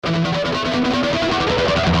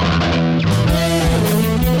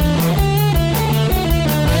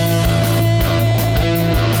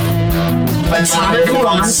Atomic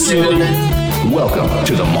Monsoon. Welcome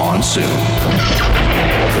to the Monsoon.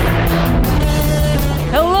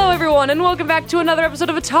 Hello, everyone, and welcome back to another episode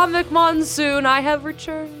of Atomic Monsoon. I have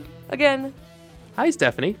returned again. Hi,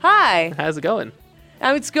 Stephanie. Hi. How's it going?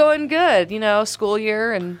 It's going good. You know, school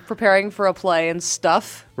year and preparing for a play and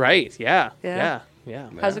stuff. Right. Yeah. Yeah.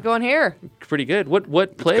 How's it going here? Pretty good.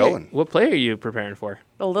 What play? going. What play are you preparing for?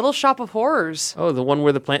 The Little Shop of Horrors. Oh, the one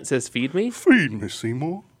where the plant says "Feed me." Feed me,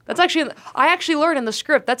 Seymour. That's actually, I actually learned in the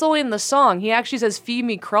script. That's only in the song. He actually says, "Feed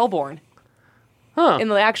me, Krellborn," Huh. in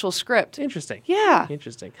the actual script. Interesting. Yeah.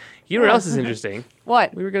 Interesting. You know what else is interesting?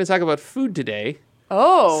 What? We were going to talk about food today.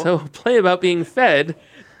 Oh. So, play about being fed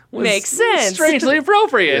was Makes sense. strangely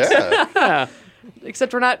appropriate. Yeah.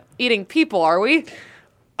 Except we're not eating people, are we?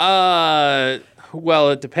 Well,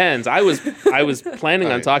 it depends. I was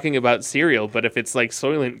planning on talking about cereal, but if it's like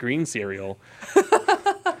Soylent Green cereal,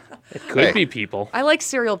 it could be people. I like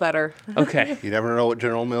cereal better. Okay. You never know what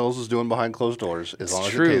General Mills is doing behind closed doors, as long as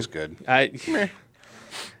true. it tastes good.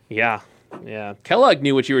 Yeah. Kellogg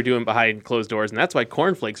knew what you were doing behind closed doors, and that's why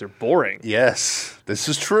cornflakes are boring. Yes, this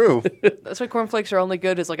is true. That's why cornflakes are only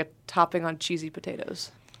good as like a topping on cheesy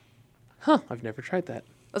potatoes. Huh, I've never tried that.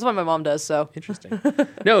 That's what my mom does, so. Interesting.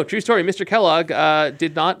 No, true story. Mr. Kellogg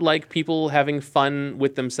did not like people having fun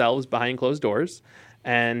with themselves behind closed doors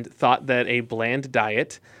and thought that a bland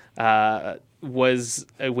diet was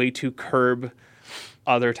a way to curb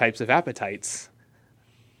other types of appetites.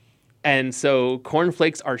 And so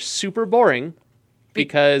cornflakes are super boring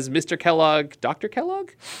because Mr. Kellogg, Dr.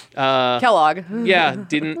 Kellogg? Kellogg. Yeah,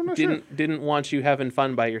 didn't want you having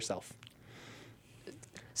fun by yourself.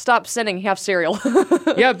 Stop sinning, have cereal.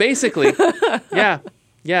 Yeah, basically. Yeah.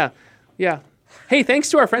 Hey, thanks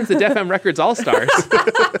to our friends, the Def M Records All-Stars,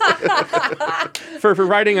 for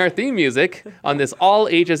providing our theme music on this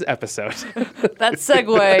all-ages episode. That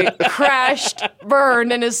segue crashed,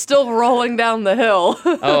 burned, and is still rolling down the hill.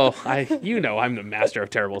 Oh, I'm the master of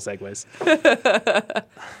terrible segues.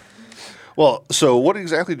 Well, so what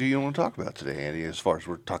exactly do you want to talk about today, Andy, as far as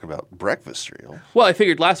we're talking about breakfast cereal? Well, I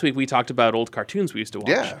figured last week we talked about old cartoons we used to watch.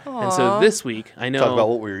 Yeah. And so this week, I know... Talk about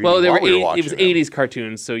what we were eating well, while we were watching it was them. 80s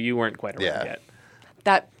cartoons, so you weren't quite around yet.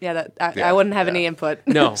 I wouldn't have any input.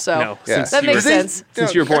 No, so no. Yeah. that makes sense.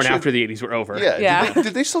 Since you were born Actually, after the 80s were over. Yeah. Yeah.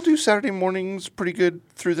 Did they still do Saturday mornings pretty good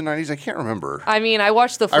through the 90s? I can't remember. I mean, I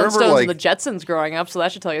watched the remember, Flintstones like- and the Jetsons growing up, so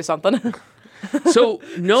that should tell you something. So,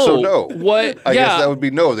 no. So, no. What? I guess that would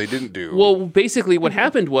be no, they didn't do. Well, basically, what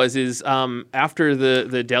happened was after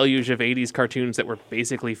the deluge of '80s cartoons that were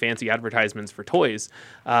basically fancy advertisements for toys,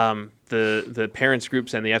 the parents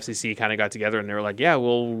groups and the FCC kind of got together and they were like, "Yeah,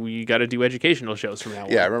 well, we got to do educational shows from now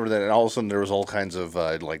on." Yeah, I remember that. And all of a sudden, there was all kinds of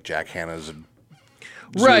like Jack Hanna's and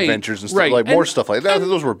Zoo Right, Adventures and stuff, right. like more And- stuff like that.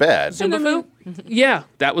 Those were bad. Zumba Yeah,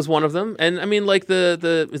 that was one of them. And I mean, like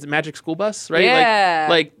the is it Magic School Bus, right? Yeah.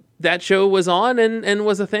 Like that show was on and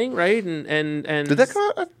was a thing, right? And Did that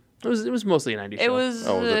come out? It was mostly a '90s show. It was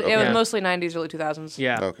Oh, was it? it Okay. was Yeah. mostly 90s, early 2000s.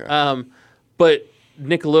 Yeah. Okay. But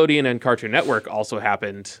Nickelodeon and Cartoon Network also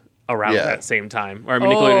happened around Yeah. that same time. Or I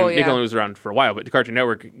mean, Oh, Nickelodeon, yeah. Nickelodeon was around for a while, but Cartoon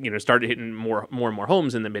Network, started hitting more and more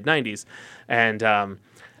homes in the mid '90s. And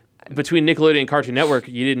between Nickelodeon and Cartoon Network,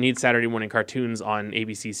 you didn't need Saturday morning cartoons on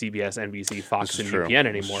ABC, CBS, NBC, Fox, This and is true.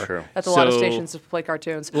 UPN This is anymore. true. That's a lot of So- stations to play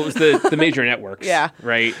cartoons. Well, it was the major networks. Yeah.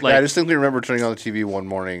 Right? Yeah, I distinctly remember turning on the TV one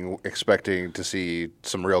morning expecting to see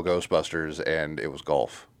some real Ghostbusters, and it was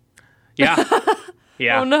golf. Yeah.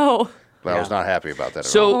 Yeah. Oh no. But I was not happy about that at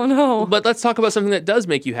all. So, Oh, no. But let's talk about something that does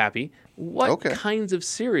make you happy. What Okay. kinds of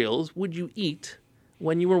cereals would you eat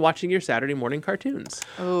when you were watching your Saturday morning cartoons?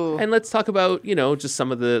 Ooh. And let's talk about, just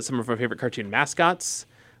some of our favorite cartoon mascots,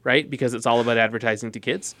 right? Because it's all about advertising to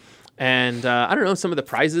kids. And I don't know, some of the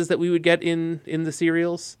prizes that we would get in the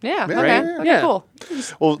cereals. Yeah. Yeah, Okay. yeah, Okay. yeah. Cool.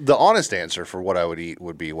 Well, the honest answer for what I would eat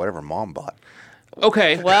would be whatever Mom bought.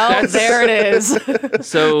 Okay. Well, there it is.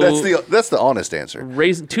 So That's the honest answer.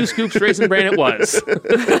 2 scoops Raisin Bran it was.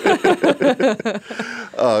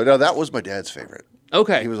 No, that was my dad's favorite.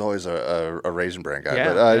 Okay. He was always a Raisin Bran guy.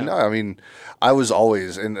 Yeah, But yeah. no, I mean, I was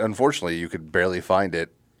always, and unfortunately, you could barely find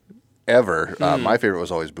it ever. My favorite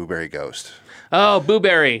was always Blueberry Ghost. Oh, Boo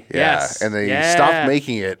Berry. Yeah, Yes. and they Yeah. stopped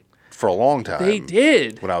making it for a long time. They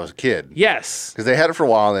did. when I was a kid. Yes. Because they had it for a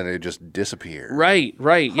while, and then it just disappeared. Right.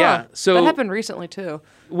 Yeah. Huh. So that happened recently too.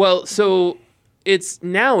 Well, so it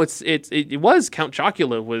was Count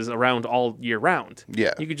Chocula was around all year round.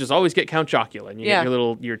 Yeah. You could just always get Count Chocula, and you Yeah.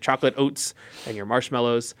 get your chocolate oats and your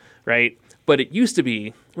marshmallows, right? But it used to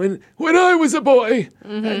be when I was a boy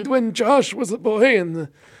and when Josh was a boy in the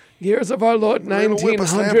years of our Lord Little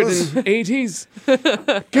 1980s.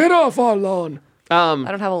 Get off our lawn. I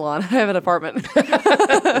don't have a lawn. I have an apartment.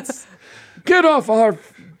 Get off our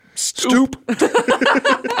stoop.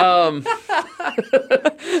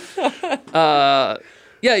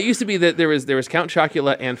 Yeah, it used to be that there was Count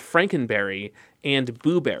Chocula and Frankenberry and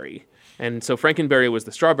Boo-Berry. And so Frankenberry was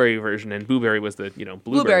the strawberry version, and Boo-Berry was the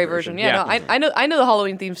blueberry version. Yeah, no, I know the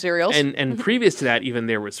Halloween themed cereals. And previous to that, even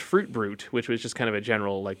there was Fruit Brute, which was just kind of a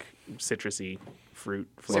general like citrusy fruit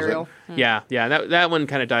cereal. Yeah. That one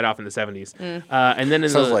kind of died off in the 70s. And then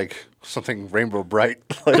Sounds like something Rainbow Bright.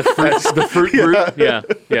 the Fruit Brute.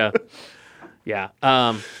 Yeah.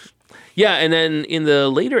 Yeah, and then in the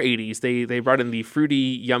later 80s, they brought in the Fruity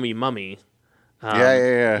Yummy Mummy.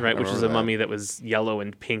 Yeah. Right, which is a mummy that was yellow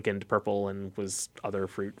and pink and purple and was other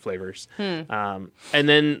fruit flavors. And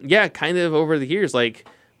then, kind of over the years, like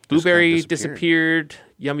Blueberry disappeared,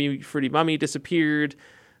 Yummy Fruity Mummy disappeared,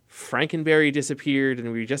 Frankenberry disappeared,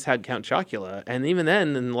 and we just had Count Chocula. And even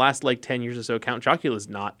then, in the last 10 years or so, Count Chocula is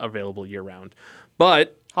not available year round.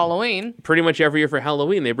 But Halloween. Pretty much every year for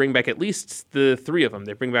Halloween, they bring back at least the three of them.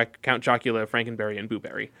 They bring back Count Chocula, Frankenberry, and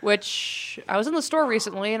Boo-Berry. Which I was in the store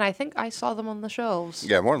recently, and I think I saw them on the shelves.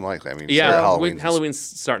 Yeah, more than likely. I mean, Halloween's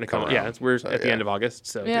starting to come. Yeah, we're at the end of August,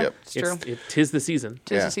 so it's true. Tis the season.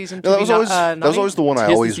 Tis the season. No, that was always the one I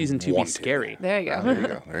always season to wanted. Be scary. There you go.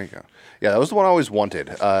 There you go. Yeah, that was the one I always wanted.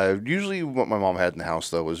 Usually, what my mom had in the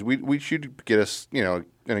house though was she'd get us,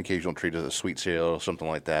 an occasional treat as a sweet cereal or something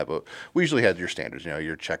like that. But we usually had your standards,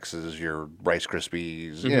 your Chex, your Rice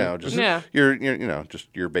Krispies, just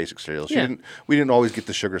your basic cereals. We didn't always get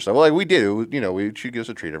the sugar stuff. Well, like we did, she'd give us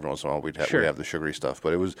a treat every once in a while. We'd have the sugary stuff,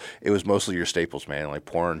 but it was mostly your staples, man. Like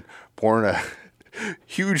pouring a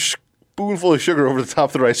huge spoonful of sugar over the top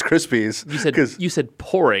of the Rice Krispies. You said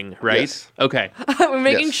pouring, right? Yes. Okay. We're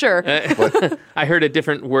making sure. I heard a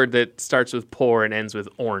different word that starts with pour and ends with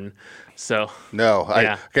orn. So no,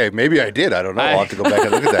 maybe I did. I don't know. I'll have to go back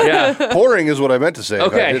and look at that. Pouring is what I meant to say.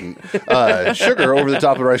 Okay. I didn't. Sugar over the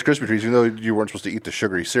top of the Rice Krispie treats, even though you weren't supposed to eat the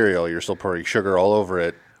sugary cereal, you're still pouring sugar all over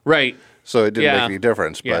it. Right. So it didn't make any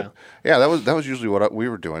difference. But that was usually what we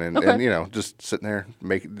were doing, and just sitting there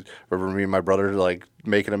remember me and my brother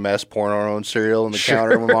making a mess, pouring our own cereal on the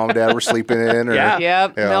counter when mom and dad were sleeping in.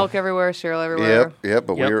 Or, milk everywhere, cereal everywhere. Yep.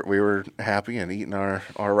 But we were happy and eating our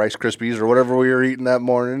Rice Krispies or whatever we were eating that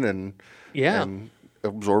morning, and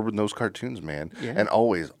absorbing those cartoons, man, and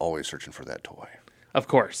always searching for that toy. Of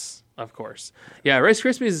course. Yeah, Rice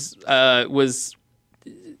Krispies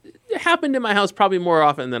it happened in my house probably more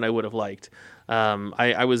often than I would have liked.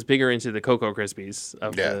 I was bigger into the Cocoa Krispies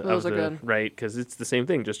Those are good. Right, because it's the same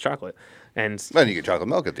thing, just chocolate. And then you get chocolate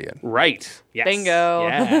milk at the end. Right. Yes. Bingo.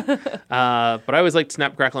 Yeah. But I always liked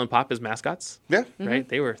Snap, Crackle, and Pop as mascots. Yeah. Right.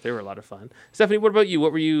 They were a lot of fun. Stephanie, what about you?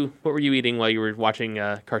 What were you eating while you were watching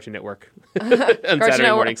Cartoon Network on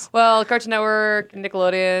Saturday mornings? Well, Cartoon Network,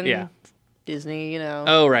 Nickelodeon. Yeah. Disney,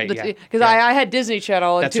 Oh, right. Because I had Disney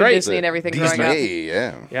Channel and Disney and everything growing up.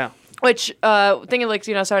 Yeah. Which,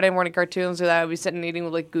 thinking Saturday morning cartoons or that, I'd be sitting and eating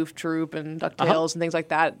with Goof Troop and DuckTales and things like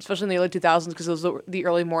that, especially in the early 2000s because it was the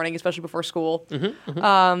early morning, especially before school.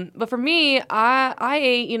 But for me, I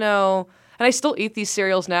ate, and I still eat these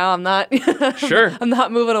cereals now. I'm not Sure. I'm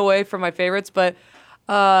not moving away from my favorites, but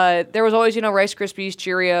there was always, Rice Krispies,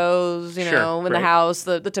 Cheerios, in the house,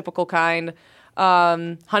 the typical kind.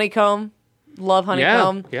 Honeycomb. Love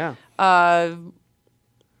Honeycomb. Yeah. I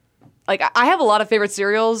have a lot of favorite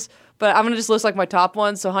cereals, but I'm going to just list my top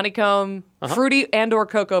ones. So Honeycomb, Fruity and or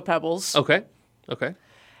Cocoa Pebbles. Okay.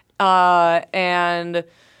 And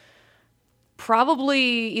probably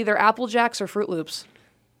either Apple Jacks or Fruit Loops.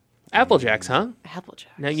 Apple Jacks, huh? Apple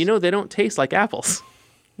Jacks. Now, they don't taste like apples.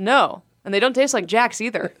 No. And they don't taste like Jacks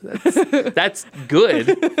either. That's good.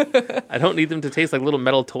 I don't need them to taste like little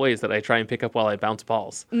metal toys that I try and pick up while I bounce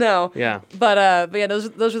balls. No. Yeah. But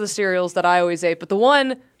those are the cereals that I always ate. But the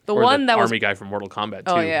one that was army guy from Mortal Kombat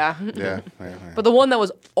too. Oh yeah. Yeah. But the one that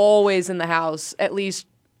was always in the house, at least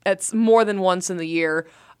it's more than once in the year,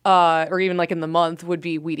 or even in the month, would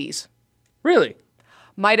be Wheaties. Really?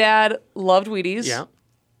 My dad loved Wheaties. Yeah.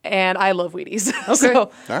 And I love Wheaties. Okay. So,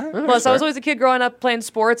 right. plus, I was always a kid growing up playing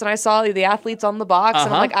sports, and I saw the athletes on the box,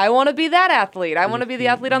 and I'm like, I want to be that athlete. I want to be the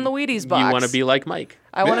athlete on the Wheaties box. You want to be like Mike.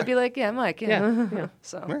 I want to be like, Mike. Yeah.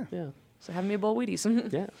 So have me a bowl of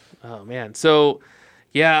Wheaties. Yeah. Oh man. So,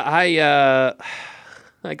 I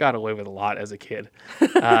got away with a lot as a kid.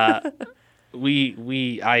 I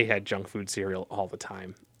had junk food cereal all the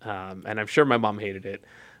time, and I'm sure my mom hated it.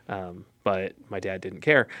 But my dad didn't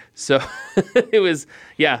care. So it was,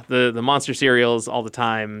 the Monster cereals all the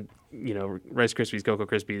time. Rice Krispies, Cocoa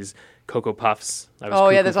Krispies, Cocoa Puffs. I was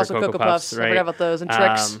cuckoo there's for also Cocoa Puffs. Right? I forgot about those. And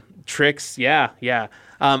Trix. Trix, yeah.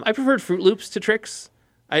 I preferred Fruit Loops to Trix.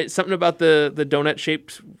 Something about the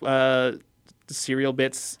donut-shaped cereal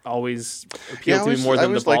bits always appealed to me more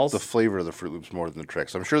than the balls. I always liked the flavor of the Fruit Loops more than the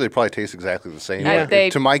Trix. I'm sure they probably taste exactly the same. Yeah,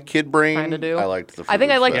 But to my kid brain, kinda do. I liked the Fruit I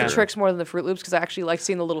think I Loops liked better. the Trix more than the Fruit Loops because I actually liked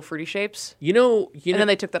seeing the little fruity shapes. You know, And then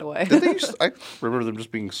they took that away. I remember them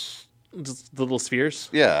just being... just the little spheres.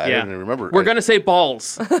 Yeah, I didn't remember. We're going to say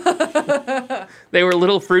balls. They were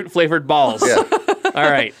little fruit-flavored balls. Yeah. All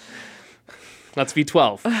right. Let's be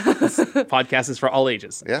 12. This podcast is for all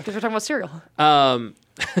ages. Yeah. Because we're talking about cereal.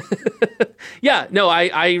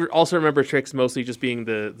 I also remember Trix mostly just being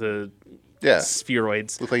the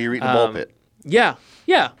spheroids. Looked like you're eating a ball pit. Yeah.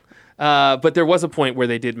 But there was a point where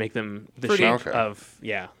they did make them the Fruity. shape Okay. of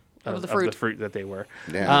the the fruit. fruit that they were.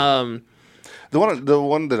 Yeah. The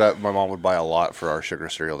one that my mom would buy a lot for our sugar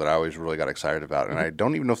cereal that I always really got excited about, and I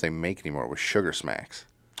don't even know if they make anymore, was Sugar Smacks.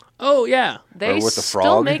 Oh, yeah. They with the still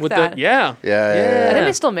frog? make With that. Yeah. I think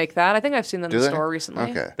they still make that. I think I've seen them in Do the they? store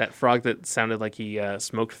recently. Okay. That frog that sounded like he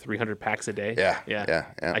smoked 300 packs a day. Yeah.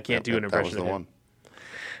 I can't do an impression That was of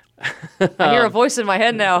the him. one. I hear a voice in my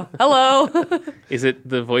head now. Hello. Is it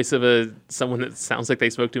the voice of someone that sounds like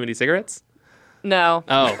they smoke too many cigarettes? No.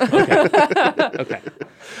 Oh, okay. Okay.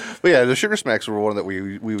 But yeah, the Sugar Smacks were one that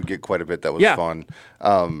we would get quite a bit. That was fun.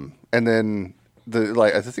 And then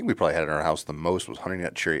I think we probably had in our house the most was Honey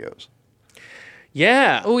Nut Cheerios.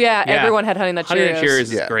 Yeah. Oh yeah, everyone had Honey Nut Cheerios. Honey Nut Cheerios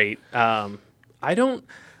is Yeah. great. I don't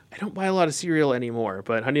buy a lot of cereal anymore,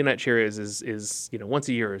 but Honey Nut Cheerios is once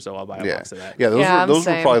a year or so I'll buy a box of that. Yeah, those were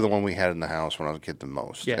same. probably the one we had in the house when I was a kid the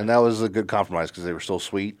most. Yeah. And that was a good compromise because they were still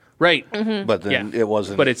sweet. Right. But then it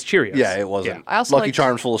wasn't. But it's Cheerios. Yeah, it wasn't. I also Lucky liked-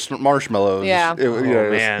 Charms full of marshmallows. Yeah. It, you know, it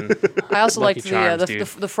was- Man. I also Lucky liked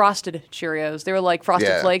Charms, the frosted Cheerios. They were like Frosted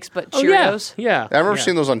Yeah. Flakes, but Oh, Cheerios. yeah. I remember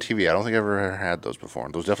seeing those on TV. I don't think I ever had those before.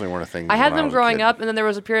 Those definitely weren't a thing. I had when them was a growing kid. up, and then there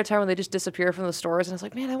was a period of time when they just disappeared from the stores, and I was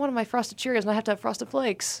like, man, I wanted my Frosted Cheerios, and I have to have Frosted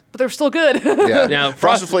Flakes, but they're still good. Yeah. Now,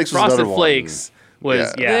 Frosted Flakes was Frosted another Flakes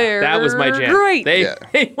was Yeah. that was my jam. Great.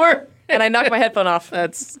 They were. And I knocked my headphone off.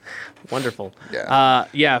 That's wonderful.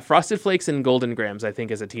 Yeah. Frosted Flakes and Golden Grahams, I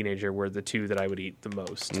think, as a teenager, were the two that I would eat the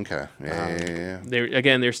most. Okay. Yeah.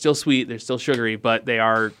 They're still sweet, they're still sugary, but they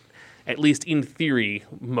are, at least in theory,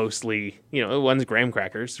 mostly, one's graham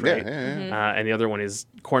crackers, right? Yeah. And the other one is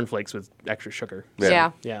cornflakes with extra sugar.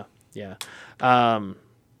 Yeah.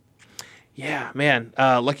 Yeah. Man.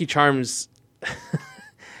 Lucky Charms.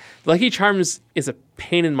 Lucky Charms is a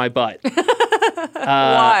pain in my butt.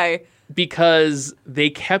 Why? Because they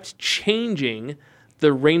kept changing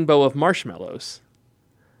the rainbow of marshmallows.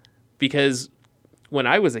 Because when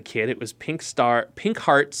I was a kid, it was pink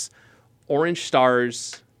hearts, orange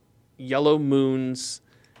stars, yellow moons,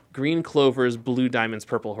 green clovers, blue diamonds,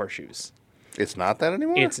 purple horseshoes. It's not that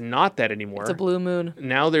anymore? It's not that anymore. It's a blue moon.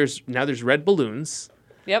 Now there's red balloons.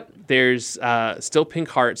 Yep. There's still pink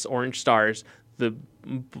hearts, orange stars.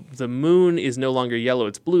 The moon is no longer yellow;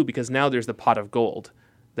 it's blue because now there's the pot of gold.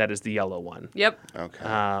 That is the yellow one. Yep.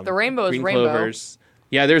 Okay. The rainbow is Green rainbow. clovers.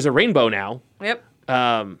 Yeah, there's a rainbow now. Yep.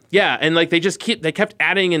 And like they kept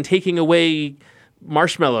adding and taking away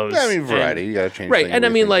marshmallows. I mean, variety. You got to change Right, things, and I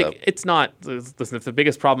weigh mean, things like, up. it's not. Listen, if the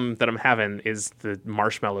biggest problem that I'm having is the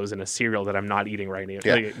marshmallows in a cereal that I'm not eating right now.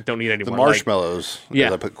 Yeah. Like, don't eat anymore. The marshmallows. Yeah.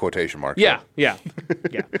 as I put quotation marks. Yeah, up.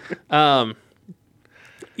 yeah,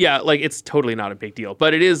 yeah. Like it's totally not a big deal,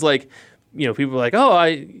 but it is like, people are like, oh,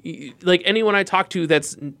 like anyone I talk to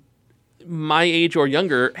that's my age or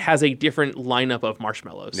younger has a different lineup of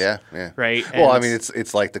marshmallows. Yeah. Right. Well, And I mean,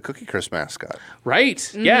 it's like the Cookie Crisp mascot.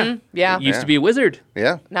 right. Yeah. Yeah. It used Yeah. to be a wizard,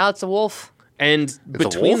 Yeah. Now it's a wolf. and It's a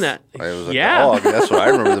between wolf? that, It was a yeah. dog. That's what I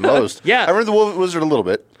remember the most. Yeah. I remember the wolf wizard a little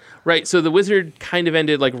bit. Right. So the wizard kind of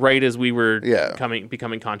ended like right as we were Yeah.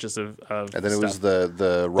 becoming conscious of And then it stuff. was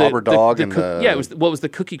the robber dog and the it was the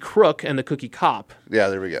cookie crook and the cookie cop. yeah.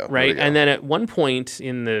 There we go. There Right. we go. And then at one point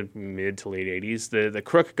in the mid to late 80s, the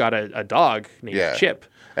crook got a dog named Yeah. Chip.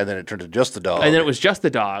 and then it turned to just the dog. And then it was just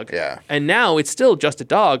the dog. Yeah. And now it's still just a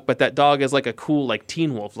dog, but that dog is like a cool, like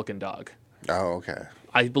Teen Wolf looking dog. Oh, okay.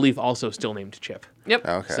 I believe also still named Chip. Yep.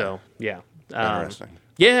 Okay. So, yeah. Interesting.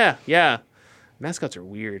 Yeah. Mascots are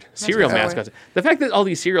weird. Cereal are weird. mascots. The fact that all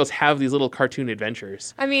these cereals have these little cartoon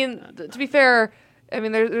adventures. I mean, to be fair, I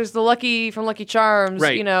mean, there's the Lucky from Lucky Charms.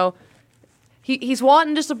 Right. He's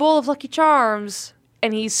wanting just a bowl of Lucky Charms.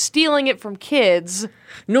 and he's stealing it from kids.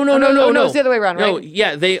 No. It's the other way around, No, right?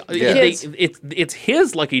 yeah, it's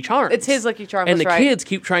his Lucky Charms. It's his Lucky Charms, and the right. kids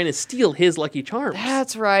keep trying to steal his Lucky Charms.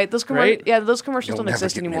 That's right. Those Right? those commercials You'll don't never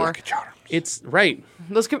exist get me anymore. Lucky Charms. It's right.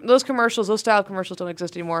 Those commercials, those style commercials don't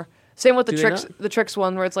exist anymore. Same with Do they tricks, not? the tricks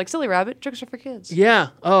one where it's like silly rabbit, tricks are for kids. Yeah.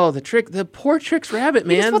 Oh, the poor Trix Rabbit,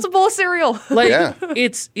 He just man. wants a bowl of cereal. Like Yeah.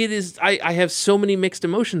 it is. I have so many mixed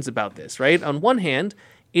emotions about this. Right. On one hand,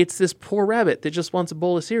 it's this poor rabbit that just wants a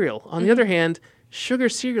bowl of cereal. On the other hand, sugar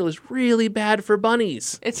cereal is really bad for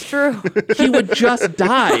bunnies. It's true. He would just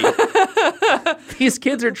die. These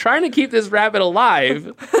kids are trying to keep this rabbit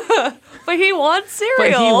alive, But he wants cereal.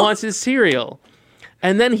 but he wants his cereal.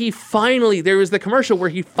 And then there was the commercial where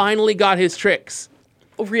he finally got his Trix.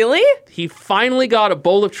 Really? He finally got a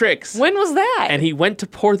bowl of Trix. When was that? And he went to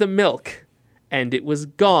pour the milk, and it was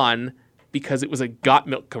gone because it was a Got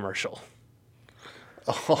Milk commercial.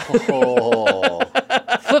 Oh,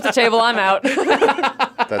 Flip the table, I'm out.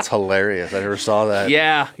 that's hilarious. I never saw that.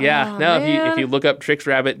 Yeah. Oh, No, man. if you look up Trix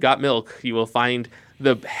Rabbit Got Milk, you will find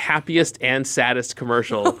the happiest and saddest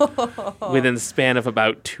commercial within the span of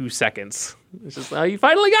about 2 seconds. It's just, oh, you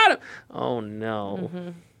finally got him. Oh, no.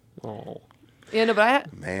 Mm-hmm. Oh. Yeah, no,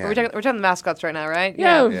 but Man. we're talking the mascots right now, right?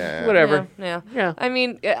 Yeah, Yeah. whatever. Yeah. I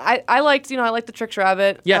mean, I liked the Tricks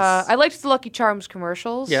Rabbit. Yes. I liked the Lucky Charms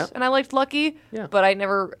commercials. Yeah. And I liked Lucky. Yeah. But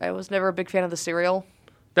I was never a big fan of the cereal.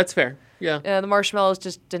 That's fair. Yeah. The marshmallows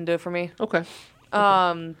just didn't do it for me. Okay.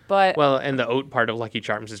 But Well, and the oat part of Lucky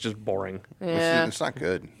Charms is just boring. yeah, It's not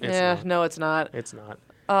good. no, it's not. It's not.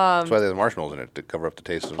 That's why they have the marshmallows in it to cover up the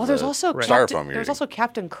taste of Oh, there's the also styrofoam you're there's also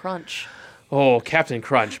Captain Crunch. Oh, Captain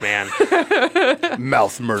Crunch, man. eating.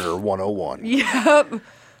 Mouth Murder 101. Yep.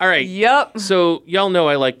 All right. Yep. So y'all know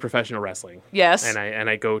I like professional wrestling. Yes. And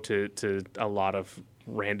I go to a lot of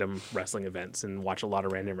random wrestling events and watch a lot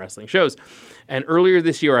of random wrestling shows. And earlier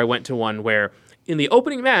this year I went to one where in the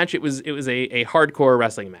opening match it was a hardcore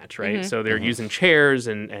wrestling match, right? Mm-hmm. So they're using chairs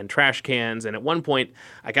and trash cans, and at one point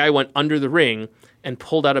a guy went under the ring and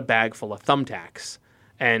pulled out a bag full of thumbtacks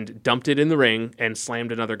and dumped it in the ring and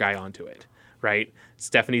slammed another guy onto it. Right?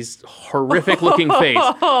 Stephanie's horrific looking face.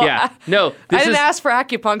 Yeah. No, I didn't ask for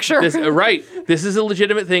acupuncture. Right. This is a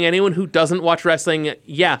legitimate thing. Anyone who doesn't watch wrestling,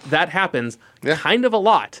 yeah, that happens Yeah. kind of a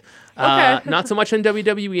lot. Okay. Not so much in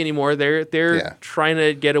WWE anymore. They're Yeah. trying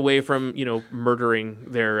to get away from, murdering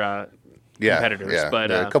their competitors. Yeah.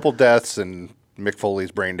 But a couple deaths and Mick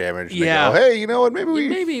Foley's brain damage. And Yeah. They go, hey, you know what?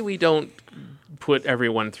 maybe we don't put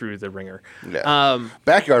everyone through the ringer. Yeah.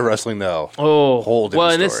 Backyard wrestling, though. Oh, Whole different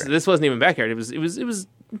well, and story. this wasn't even backyard. It was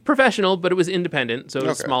professional, but it was independent, so it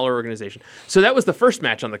was a Okay. smaller organization. So that was the first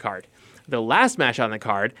match on the card. The last match on the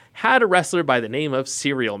card had a wrestler by the name of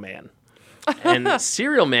Cereal Man. And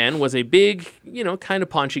Cereal Man was a big, kind of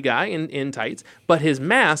paunchy guy in tights, but his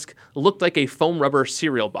mask looked like a foam rubber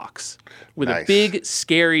cereal box with a Nice. big,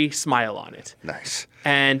 scary smile on it. Nice.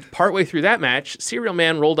 And partway through that match, Cereal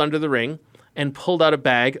Man rolled under the ring and pulled out a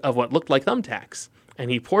bag of what looked like thumbtacks. And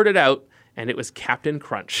he poured it out, and it was Captain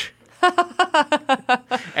Crunch.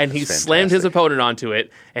 And he slammed his fantastic. opponent onto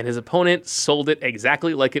it, and his opponent sold it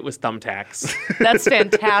exactly like it was thumbtacks. That's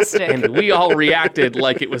fantastic. And we all reacted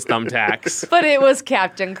like it was thumbtacks. But it was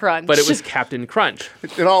Captain Crunch. But it was Captain Crunch.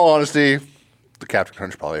 In all honesty, the Captain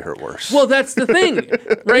Crunch probably hurt worse. Well, that's the thing,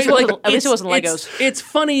 right? At least it wasn't Legos. It's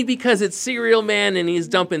funny because it's Cereal Man and he's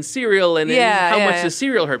dumping cereal, and how much does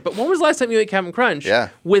cereal hurt? But when was the last time you ate Captain Crunch? Yeah.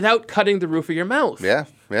 Without cutting the roof of your mouth? Yeah.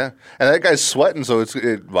 And that guy's sweating, so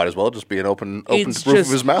it might as well just be an open It's roof of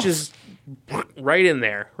his mouth. just right in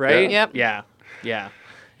there, right? Yep. Yeah.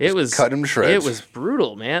 It was cut him to shreds. It was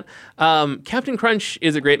brutal, man. Captain Crunch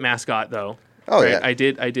is a great mascot, though. Oh, right? yeah. I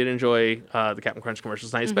did enjoy the Captain Crunch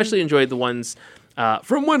commercials, and I especially enjoyed the ones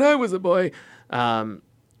from when I was a boy,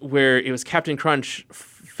 where it was Captain Crunch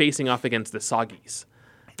facing off against the Soggies.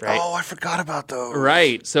 Right. Oh, I forgot about those.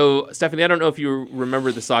 Right. So, Stephanie, I don't know if you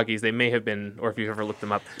remember the Soggies. They may have been, or if you've ever looked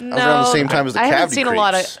them up. I was around the same time as the I haven't Cavity seen a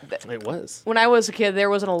lot of. Creeps. It was. When I was a kid, there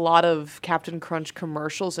wasn't a lot of Captain Crunch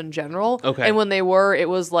commercials in general. Okay. And when they were, it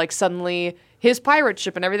was like suddenly his pirate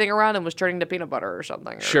ship and everything around him was turning to peanut butter or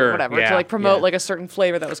something. Or Sure, whatever. yeah, to like promote yeah. like a certain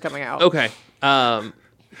flavor that was coming out. Okay.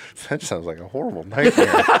 That sounds like a horrible nightmare.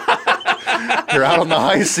 You're out on the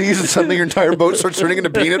high seas and suddenly your entire boat starts turning into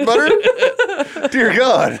peanut butter? Dear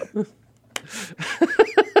God.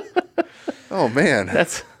 Oh, man.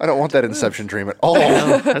 I don't want that Inception dream at all.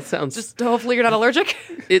 That sounds Just hopefully you're not allergic.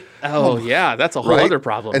 yeah, that's a whole Right? other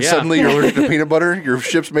problem. And yeah. suddenly you're allergic to peanut butter? Your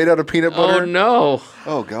ship's made out of peanut Oh butter? no.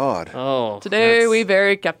 Oh, God. Oh. Today that's- we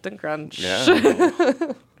bury Captain Crunch. Yeah.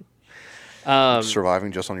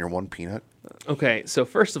 Surviving just on your one peanut? Okay, so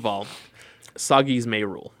first of all, Soggies may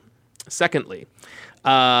rule. Secondly,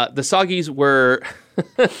 the Soggies were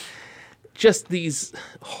just these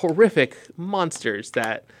horrific monsters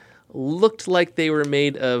that looked like they were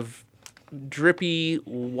made of drippy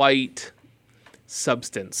white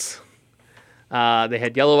substance. They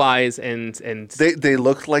had yellow eyes and They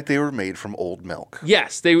looked like they were made from old milk.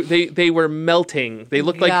 yes, they were melting. They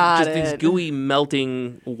looked like Got just these it. gooey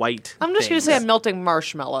melting white. I'm just going to say a melting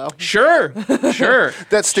marshmallow. Sure.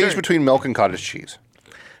 That stage between milk and cottage cheese.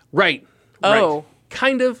 Right. Oh. Right.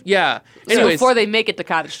 Kind of. Yeah. So Anyways, before they make it to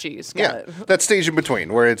cottage cheese. Got Yeah, it. that stage in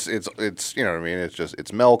between where it's you know what I mean.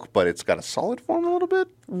 It's milk, but it's got a solid form a little bit.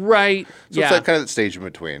 right. So yeah. it's that kind of stage in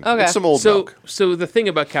between. Okay. It's some old So, milk. so the thing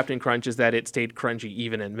about Captain Crunch is that it stayed crunchy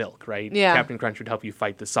even in milk, right? Yeah. Captain Crunch would help you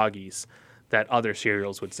fight the soggies that other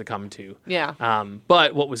cereals would succumb to. Yeah.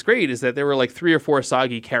 But what was great is that there were like 3 or 4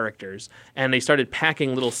 soggy characters, and they started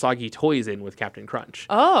packing little soggy toys in with Captain Crunch.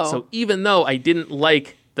 Oh. So even though I didn't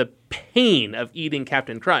like the pain of eating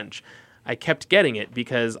Captain Crunch, I kept getting it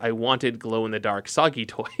because I wanted glow-in-the-dark soggy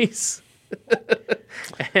toys.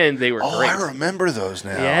 And they were Oh, great. I remember those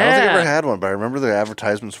now. I don't Yeah. think I ever had one, but I remember the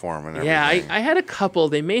advertisements for them and everything. Yeah, I had a couple.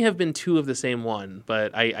 They may have been 2 of the same one,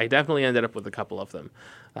 but I definitely ended up with a couple of them.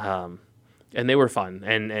 And they were fun.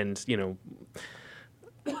 And you know,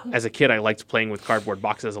 as a kid, I liked playing with cardboard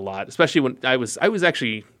boxes a lot, especially when I was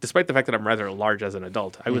actually, despite the fact that I'm rather large as an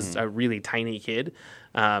adult, I was a really tiny kid.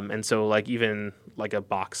 And so like even like a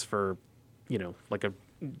box for, you know, like a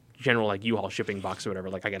general like U-Haul shipping box or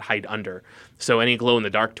whatever, like I could hide under. So any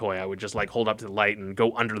glow-in-the-dark toy, I would just like hold up to the light and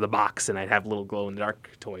go under the box, and I'd have little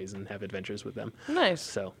glow-in-the-dark toys and have adventures with them. Nice.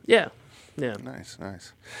 So yeah. Nice.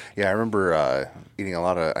 Yeah, I remember eating a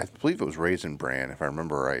lot of, I believe it was Raisin Bran, if I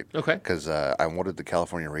remember right. Okay. Because I wanted the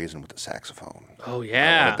California Raisin with the saxophone. Oh I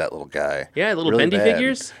yeah. wanted that little guy. Yeah, little Really bendy bad.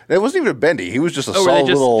 figures? It wasn't even a bendy. He was just a Oh, were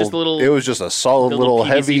they solid just a little- It was just a solid the little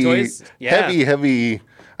little PVC heavy, toys? Yeah. heavy.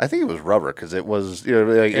 I think it was rubber because it was, you know,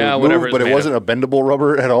 like Yeah, it would whatever move, it's but it made wasn't a bendable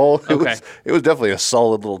rubber at all. Okay. It was definitely a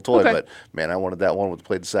solid little toy. Okay. But man, I wanted that one with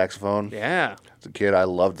played the saxophone. Yeah. As a kid, I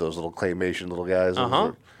loved those little claymation little guys. Those Uh-huh.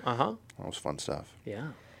 were- Uh-huh. That was fun stuff. Yeah.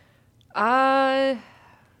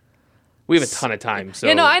 We have a ton of time, so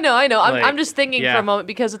yeah, no, I know. like, I'm just thinking yeah. for a moment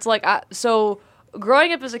because it's like, so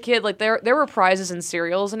growing up as a kid, like there were prizes and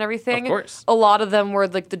cereals and everything. Of course. A lot of them were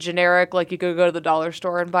like the generic, like you could go to the dollar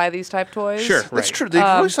store and buy these type toys. Sure. That's Right. true. They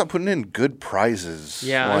really stopped putting in good prizes.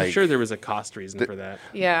 Yeah, like, I'm sure there was a cost reason for that.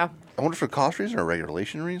 Yeah. I wonder if a cost reason or a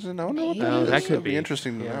regulation reason. I don't know what that Oh, is. that could That'd be.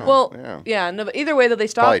 interesting to know. Well, yeah. No, but either way that they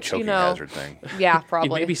Probably a stopped, choking you know. hazard thing. Yeah, You'd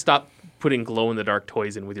probably. maybe stop putting glow-in-the-dark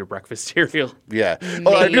toys in with your breakfast cereal. Yeah.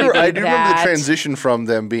 Oh, I do remember the that. transition from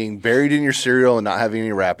them being buried in your cereal and not having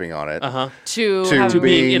any wrapping on it to to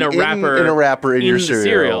Being in a wrapper in a wrapper in your the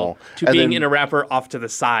cereal. to And being then- in a wrapper off to the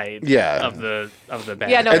side Yeah. of the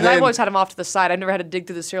bag. Yeah, no, And because I've then- always had them off to the side. I never had to dig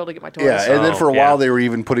through the cereal to get my toys. Yeah, and then Oh, for a yeah. while they were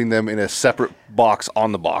even putting them in a separate box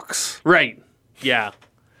on the box. Right. Yeah.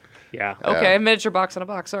 Yeah. Okay, a miniature box on a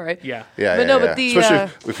box. All right. Yeah. Yeah, But yeah, no, yeah. but the,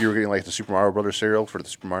 especially if you were getting like the Super Mario Brothers cereal for the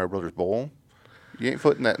Super Mario Brothers bowl, you ain't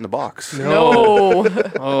putting that in the box. No.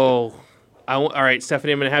 Oh. All right,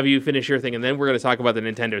 Stephanie, I'm going to have you finish your thing, and then we're going to talk about the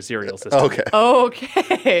Nintendo cereal system. Okay.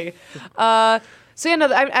 Okay. So yeah,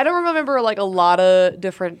 no, I don't remember like a lot of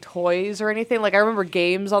different toys or anything. Like I remember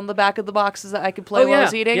games on the back of the boxes that I could play Oh, while I yeah,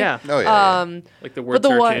 was eating. yeah. Oh yeah. Like the word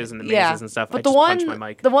searches and the mazes and stuff. But I the just one, punched my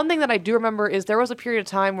mic. the one thing that I do remember is there was a period of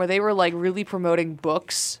time where they were like really promoting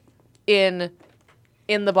books in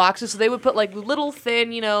the boxes. So they would put like little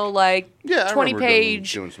thin, you know, like Yeah, I 20 remember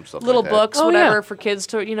page doing some stuff little like that. books, Oh, whatever, yeah. for kids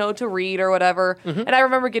to, you know, to read or whatever. Mm-hmm. And I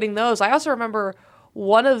remember getting those. I also remember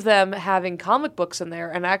one of them having comic books in there,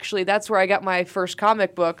 and actually that's where I got my first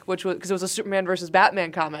comic book, which was because it was a Superman versus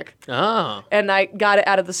Batman comic. Oh. And I got it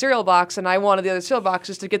out of the cereal box, and I wanted the other cereal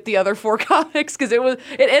boxes to get the other 4 comics because it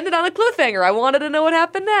ended on a cliffhanger. I wanted to know what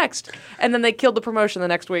happened next, and then they killed the promotion the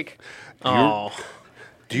next week. Oh.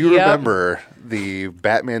 Do you Yep. remember the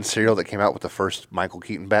Batman cereal that came out with the first Michael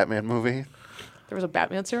Keaton Batman movie? There was a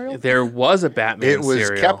Batman cereal. There was a Batman It was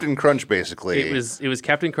cereal. Captain Crunch, basically. It was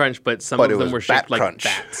Captain Crunch, but some But of it them was were Bat shaped like Crunch.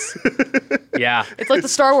 bats. Yeah. It's like the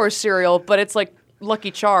Star Wars cereal, but it's like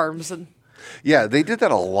Lucky Charms. And Yeah, they did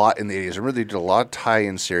that a lot in the 80s. Remember, they did a lot of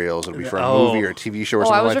tie-in cereals. It would be for a Oh. movie or a TV show or I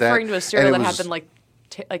something was like that. referring to a cereal And that it was- happened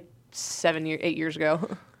like 8 years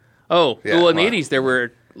ago. Oh, Yeah, well, in the well. 80s there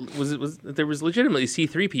was legitimately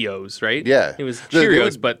C-3POs, right? Yeah. It was They Cheerios,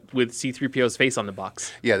 would- but with C-3PO's face on the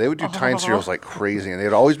box. Yeah, they would do tie-in cereals like crazy, and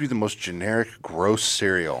they'd always be the most generic, gross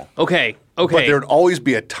cereal. Okay, Okay. But there would always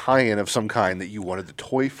be a tie-in of some kind that you wanted the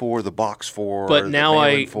toy for, the box for, But the now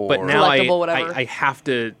mailing for. Collectible, whatever. I have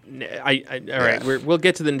to. All right, we'll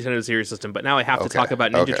get to the Nintendo cereal system, but now I have to Okay, talk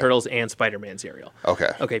about Ninja okay. Turtles and Spider-Man cereal. Okay.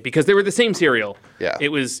 Okay, because they were the same cereal. Yeah. It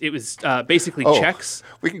was basically Oh, Chex.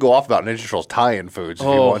 we can go off about Ninja Turtles tie-in foods if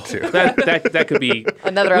you Oh, want to. that could be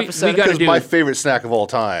Another episode. We got to Because do. my favorite snack of all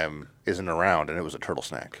time isn't around, and it was a turtle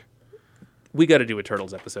snack. We got to do a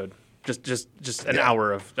Turtles episode. Just an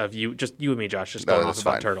hour of you, just you and me, Josh, just going off that's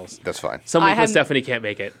about fine. Turtles. That's fine. Some I week when hadn't- Stephanie can't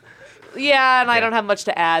make it. Yeah, and I don't have much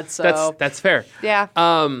to add, so That's fair. yeah.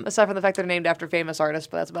 Aside from the fact they're named after famous artists,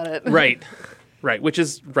 but that's about it. Right, which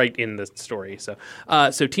is right in the story. So,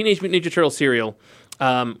 Teenage Mutant Ninja Turtle cereal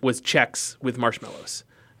was Chex with marshmallows,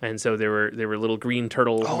 and so there were little green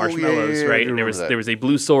turtle marshmallows, yeah, I right? do And there remember that. was a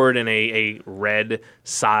blue sword and a red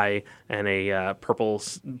sai and a purple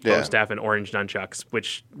bow Yeah. staff and orange nunchucks,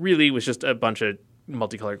 which really was just a bunch of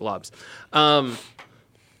multicolored globs.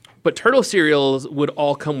 But turtle cereals would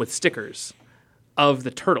all come with stickers of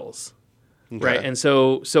the turtles. Right, Okay. and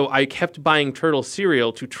so I kept buying turtle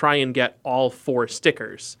cereal to try and get all 4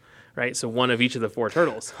 stickers, right? So one of each of the 4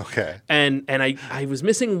 turtles. Okay. And I was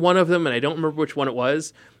missing one of them, and I don't remember which one it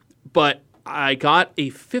was, but I got a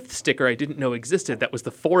 5th sticker I didn't know existed that was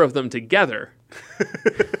the 4 of them together.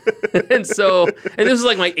 and this is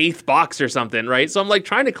like my 8th box or something, right? So I'm like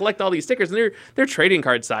trying to collect all these stickers, and they're trading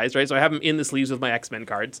card size, right? So I have them in the sleeves with my X-Men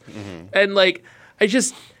cards, and like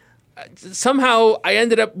somehow I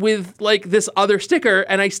ended up with like this other sticker,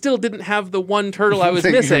 and I still didn't have the one turtle I was That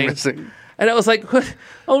you're missing. missing. And I was like, what?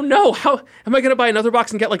 Oh no, how am I going to buy another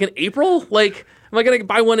box and get like an April? Like, am I going to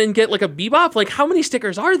buy one and get like a Bebop? Like, how many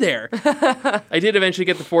stickers are there? I did eventually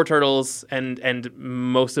get the 4 turtles, and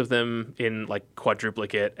most of them in like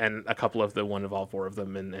quadruplicate, and a couple of the one of all 4 of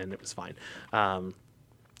them, and it was fine.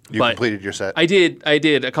 You but completed your set? I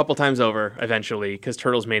did a couple times over eventually, because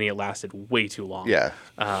Turtles Mania lasted way too long. Yeah.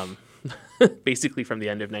 Basically from the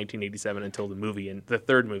end of 1987 until the movie, and the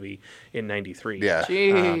 3rd movie in 93. Yeah.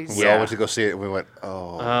 Jeez. We Yeah. all went to go see it, and we went,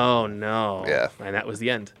 oh. Oh no. Yeah. And that was the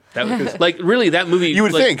end. That was like really that movie. You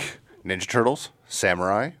would like, think Ninja Turtles,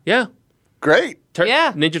 Samurai, Yeah. great.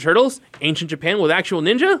 Yeah. Ninja Turtles, ancient Japan with actual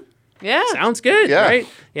ninja. Yeah. Sounds good, Yeah. right?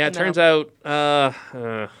 Yeah. It turns out.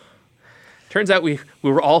 Turns out we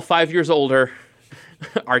were all 5 years older.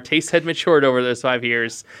 Our tastes had matured over those 5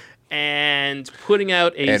 years, and putting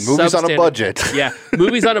out a And movies on a substandard- budget. Yeah,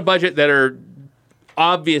 movies on a budget that are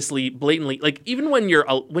obviously blatantly like even when you're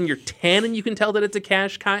 10 and you can tell that it's a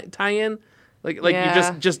cash tie-in, like Yeah.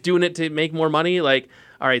 you're just doing it to make more money. Like,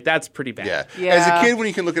 all right, that's pretty bad. Yeah. Yeah. As a kid, when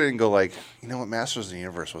you can look at it and go like, you know what, Masters of the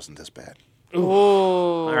Universe wasn't this bad. Ooh.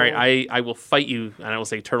 All right, I will fight you, and I will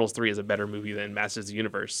say Turtles 3 is a better movie than Masters of the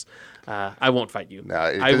Universe. I won't fight you. No,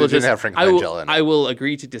 I it will didn't have Frank I will, Langella in it. I will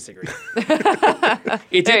agree to disagree. It There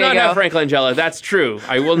did you not go. have Frank Langella. That's true.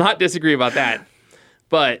 I will not disagree about that.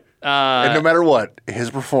 But And no matter what, his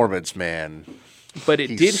performance, man, it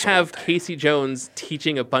he did sold have it. Casey Jones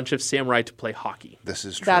teaching a bunch of samurai to play hockey. this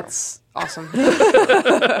is true. That's awesome.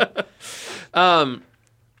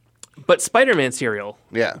 But Spider-Man cereal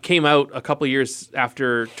Yeah. came out a couple years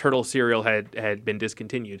after Turtle cereal had been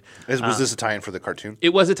discontinued. Was this a tie-in for the cartoon? It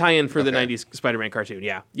was a tie-in for the Okay. 90s Spider-Man cartoon,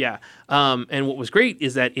 yeah. And what was great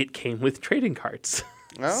is that it came with trading cards.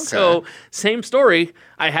 Okay. So, same story.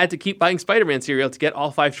 I had to keep buying Spider-Man cereal to get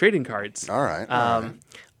all 5 trading cards. All right.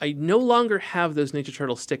 I no longer have those Ninja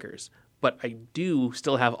Turtle stickers, but I do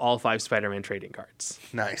still have all 5 Spider-Man trading cards.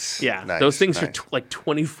 Nice. Yeah, Nice, those things are nice. like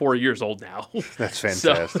 24 years old now. That's So,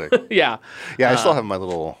 fantastic. yeah. Yeah, I still have my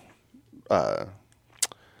little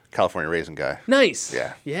California raisin guy. Nice.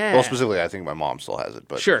 Yeah. Yeah. Well, specifically, I think my mom still has it,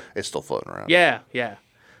 but Sure. it's still floating around. Yeah.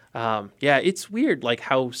 It's weird, like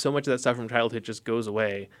how so much of that stuff from childhood just goes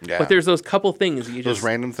away. Yeah. But there's those couple things that you Those just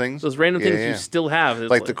random things. those random Yeah, things yeah. you still have. It's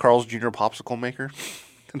like the Carl's Jr. popsicle maker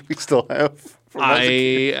that we still have. from as a I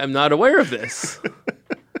kid. am not aware of this.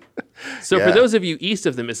 So for Yeah. those of you east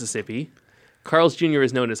of the Mississippi, Carl's Jr.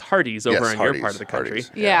 is known as Hardee's over Yes, in Hardee's, your part of the country.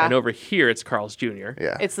 Hardee's, yeah. And over here it's Carl's Jr.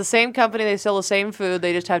 Yeah. It's the same company. They sell the same food.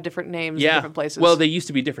 They just have different names in different places. Well, they used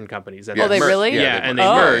to be different companies. And Oh, they merged. really? Yeah, Yeah, they and they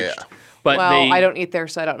merged. merged. Oh, yeah. But well, they, I don't eat there,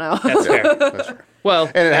 so I don't know. That's fair. That's fair. Well,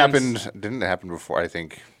 And it happened. Didn't it happen before? I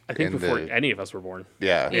think. in before the- any of us were born.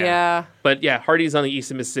 Yeah. yeah. But yeah, Hardee's on the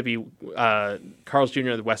east of Mississippi, Carl's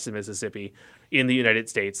Jr. on the west of Mississippi in the United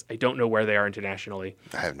States. I don't know where they are internationally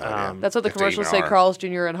I have no idea. That's what the If they commercials even say, are. Carl's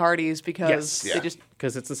Jr. and Hardee's, because Yes. they Yeah. just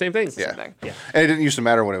because it's the same thing. Yeah. thing. Yeah. And it didn't used to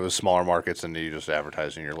matter when it was smaller markets and you just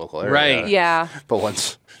advertised in your local area. Right. yeah. But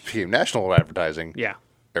once it became national advertising, Yeah.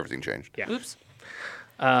 everything changed. Yeah. Oops.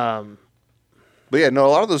 But yeah, no, a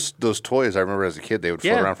lot of those toys I remember as a kid, they would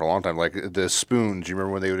float Yeah. around for a long time. Like the spoons, you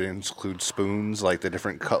remember when they would include spoons, like the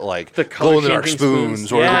different like The glow in the dark color-changing spoons,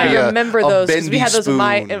 spoons. or Yeah. it would be I remember those because we bendy had those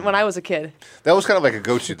spoon. when I was a kid. That was kind of like a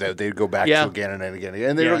go-to that they'd go back Yeah. to again and again,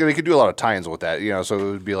 and Yeah. they could do a lot of tie-ins with that, So it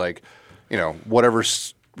would be like, whatever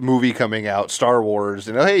movie coming out, Star Wars,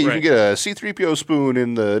 hey, you Right. can get a C-3PO spoon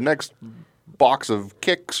in the next box of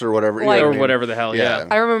Kicks or whatever, Like- what I Or mean? whatever the hell, yeah.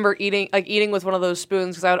 I remember eating with one of those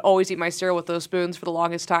spoons because I would always eat my cereal with those spoons for the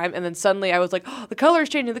longest time, and then suddenly I was like, "Oh, the color's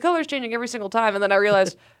changing every single time," and then I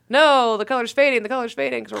realized, no, the color's fading because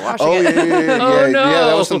we're washing Oh it. yeah. Oh, no. Yeah,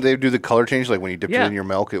 that was something they'd do the color change, like when you dipped Yeah. it in your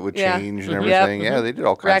milk, it would Yeah. change and Mhm. everything. Yep. Yeah, they did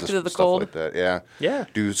all kinds Reacted to of the stuff cold. like that. Yeah, Yeah.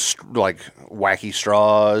 do like wacky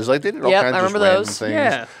straws, like they did all Yep, kinds I of remember random those. things.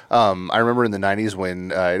 Yeah. I remember in the '90s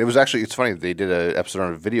when it's funny, they did an episode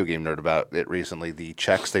on a Video Game Nerd about it recently. The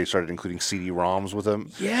checks, they started including CD-ROMs with them.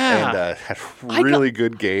 Yeah. and had a really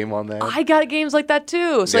good game on that. I got games like that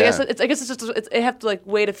too. So Yeah. I guess it's just it have to like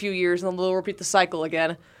wait a few years and then they'll repeat the cycle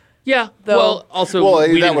again. Yeah. Though- Well, also, Well, we that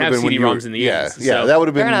didn't would have been when you were, CD-ROMs in the yeah, end. yeah, so- that would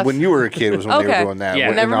have Fair been enough. when you were a kid was when they were Okay. doing that. Yeah.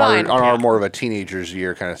 in Never our, mind. on our Yeah. more of a teenager's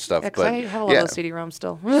year kind of stuff. Yeah, 'cause but I have a lot yeah. of those CD-ROMs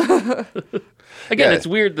still. Again, Yeah. it's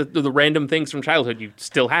weird that the random things from childhood you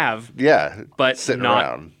still have, Yeah, but sitting not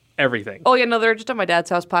around. everything. Oh yeah, no, they're just at my dad's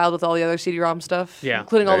house piled with all the other CD-ROM stuff. Yeah.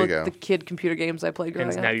 including all There you go. the kid computer games I played growing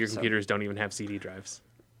And up. now your so- computers don't even have CD drives.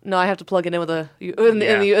 No, I have to plug it in with in the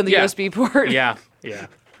Yeah. USB port. Yeah. Yeah.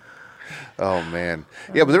 Oh man,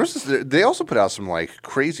 yeah, but there was they also put out some like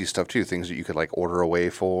crazy stuff too, things that you could like order away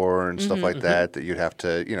for and stuff like that you'd have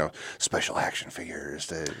to special action figures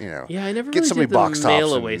to Yeah, I never get really so many did the box mail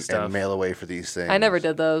tops away stuff. and mail away for these things. I never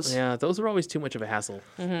did those. Yeah, those were always too much of a hassle.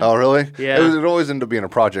 Oh really? Yeah. It always ended up being a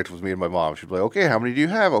project with me and my mom. She'd be like, okay, how many do you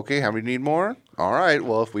have? Okay, how many need more? All right,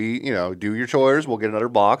 well if we do your chores, we'll get another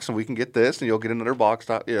box and we can get this and you'll get another box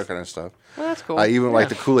top, kind of stuff. Well, that's cool. Even like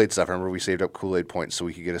the Kool-Aid stuff. I remember we saved up Kool-Aid points so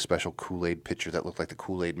we could get a special Kool-Aid pitcher that looked like the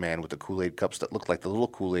Kool-Aid man with the Kool-Aid cups that looked like the little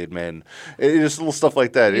Kool-Aid men. Just little stuff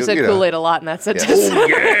like that. You said Kool-Aid a lot in that sentence. Oh,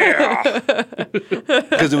 yeah!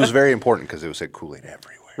 Because it was very important because it said Kool-Aid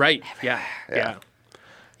everywhere. Right. Yeah. Yeah.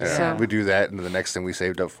 Yeah, So- we do that, and the next thing we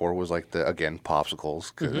saved up for was like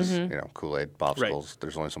popsicles because Kool-Aid popsicles.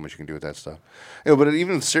 There's only so much you can do with that stuff. But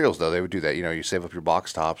even with cereals though, they would do that. You save up your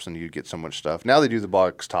box tops and you'd get so much stuff. Now they do the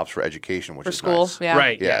box tops for education, which For is school, nice. yeah.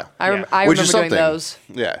 Right. Yeah. I Which remember is doing something. those.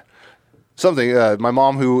 Yeah. Something. My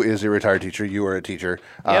mom, who is a retired teacher, you are a teacher.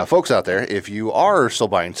 Yep. Folks out there, if you are still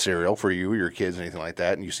buying cereal for you, your kids, anything like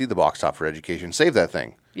that, and you see the box top for education, save that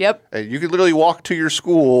thing. Yep. You could literally walk to your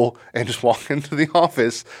school and just walk into the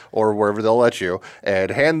office or wherever they'll let you and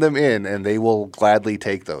hand them in, and they will gladly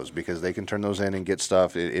take those because they can turn those in and get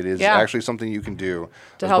stuff. It is Yeah. actually something you can do.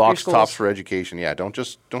 To Those help your box schools. tops for education. Yeah, don't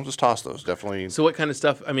just toss those. Definitely. So what kind of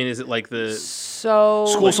stuff? I mean, is it like the So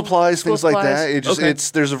School supplies, school things like supplies. that. It just Okay.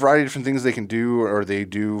 there's a variety of different things they can do or they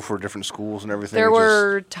do for different schools and everything. There It just-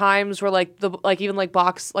 were times where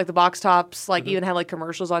the box tops even had like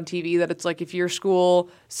commercials on TV that it's like if your school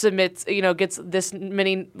submits gets this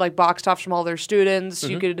many like box tops from all their students,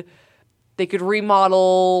 they could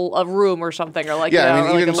remodel a room or something or like Yeah, or I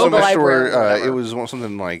mean, like even a so local much library or where whatever. it was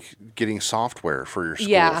something like getting software for your school,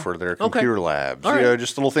 Yeah. for their Okay. computer labs. All right.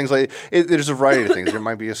 Just little things like there's a variety of things. There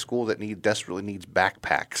might be a school that desperately needs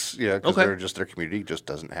backpacks, because Okay. their community just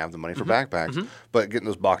doesn't have the money for backpacks. But getting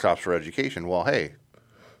those box tops for education, well, hey,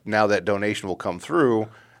 now that donation will come through.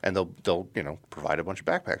 And they'll provide a bunch of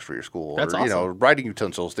backpacks for your school, That's or awesome. writing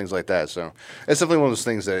utensils, things like that. So it's definitely one of those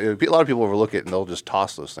things that a lot of people overlook it and they'll just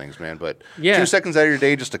toss those things, man. But Yeah. 2 seconds out of your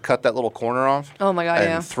day just to cut that little corner off. Oh my God, and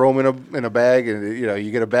yeah. throw them in a bag, and you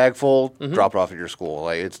get a bag full, drop it off at your school.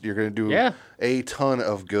 Like you're going to do Yeah. a ton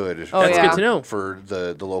of good. Oh, That's yeah. good to know. For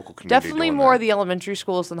the local community. Definitely doing more that. the elementary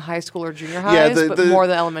schools than high school or junior highs, but the- more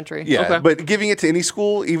the elementary. Yeah, Okay. but giving it to any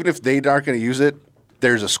school, even if they aren't going to use it,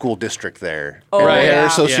 there's a school district there. Oh, And Right. they're yeah.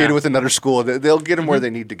 associated Yeah. with another school. They'll get them where they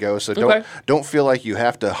need to go. So Okay. don't feel like you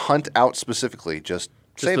have to hunt out specifically. Just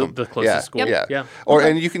save the- them. the closest yeah. school. Yeah. Yeah. Or Okay.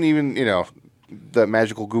 and you can even the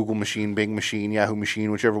magical Google machine, Bing machine, Yahoo machine,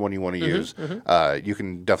 whichever one you want to use. You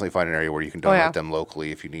can definitely find an area where you can donate yeah. them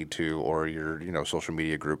locally if you need to, or your social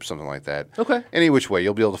media group, something like that. Okay. Any which way,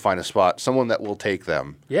 you'll be able to find a spot, someone that will take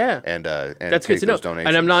them. Yeah. And That's take good to know. those donations.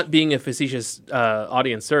 And I'm not being a facetious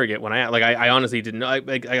audience surrogate when I honestly didn't know.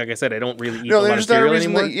 Like I said, I don't really eat a lot of there's not a cereal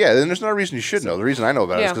reason. anymore. Then there's not a reason you should know. The reason I know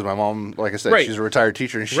about it is Yeah. because my mom, like I said, Right. she's a retired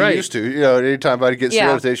teacher, and she Right. used to, anytime I'd get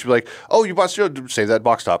cereal Yeah. today, she'd be like, "Oh, you bought cereal? Save that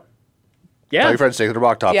box top." Yeah. Tell your friends to take the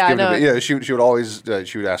rock tops. Yeah, give them no. yeah, she would always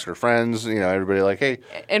she would ask her friends, everybody like, hey.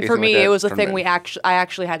 And anything for me, like that, it was a turn 'em thing in. I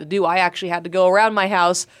actually had to do. I actually had to go around my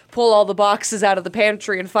house, pull all the boxes out of the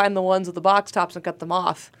pantry, and find the ones with the box tops and cut them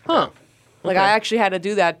off. Huh. Like Okay. I actually had to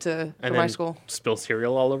do that for And my then school. spill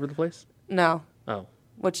cereal all over the place? No, Oh,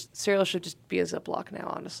 which cereal should just be a Ziploc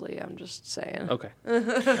now. Honestly, I'm just saying. okay.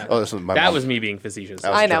 Oh, this was my That mom. was me being facetious. That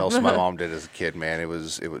was I something know. else my mom did as a kid, man. It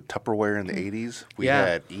was Tupperware in the 80s. We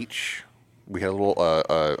had a little,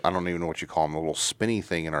 I don't even know what you call them, a little spinny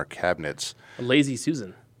thing in our cabinets. A Lazy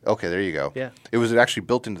Susan. Okay, there you go. Yeah. It was actually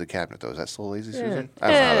built into the cabinet, though. Is that still Lazy Susan? I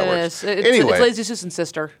don't know how that works. It's Lazy Susan's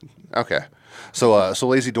sister. Okay. So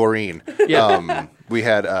Lazy Doreen. Yeah. We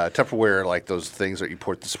had Tupperware, like those things that you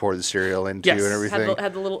pour the cereal into Yes. and everything.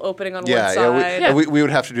 Had the little opening on yeah, one side. and we would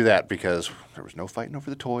have to do that because there was no fighting over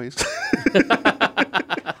the toys.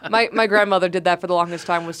 My grandmother did that for the longest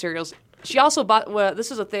time with cereals. She also bought. Well,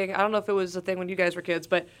 this is a thing. I don't know if it was a thing when you guys were kids,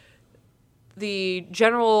 but the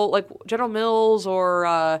General Mills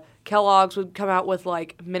or Kellogg's would come out with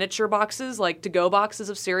like miniature boxes, like to-go boxes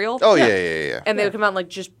of cereal. Oh yeah. And they would come out in like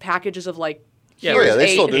just packages of like. Yeah, here's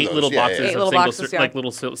they still do eight those. little Yeah, boxes yeah. Eight of little single, boxes, yeah. like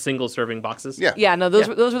little single serving boxes. Yeah. Yeah, no, those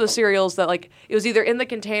were the cereals that like it was either in the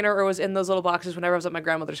container or was in those little boxes whenever I was at my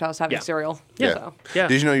grandmother's house having Yeah. cereal. Yeah. So, Yeah.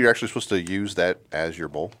 Did you know you're actually supposed to use that as your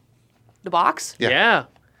bowl? the box? Yeah. Yeah.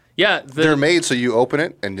 Yeah. They're made so you open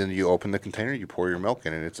it, and then you open the container, you pour your milk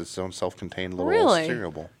in, and it's its own self-contained little Really? cereal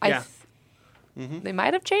bowl. Yeah. They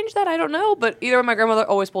might have changed that. I don't know, but either way, my grandmother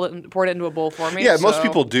always poured it into a bowl for me. Yeah, most so-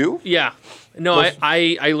 people do. Yeah. No, Most-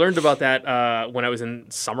 I learned about that when I was in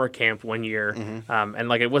summer camp one year. And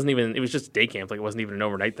like it was just day camp. Like it wasn't even an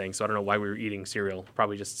overnight thing. So I don't know why we were eating cereal.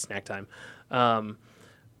 Probably just snack time.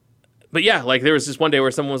 But yeah, like there was this one day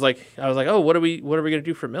where someone was like, I was like, oh, what are we going to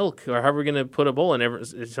do for milk? Or how are we going to put a bowl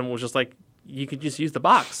in? Someone was just like, you could just use the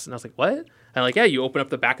box. And I was like, what? And like, yeah, you open up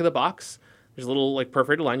the back of the box. There's a little like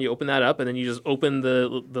perforated line. You open that up, and then you just open the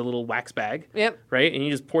little wax bag. Yep. Right, and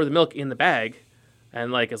you just pour the milk in the bag,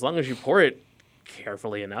 and like as long as you pour it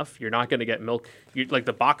carefully enough, you're not going to get milk. Like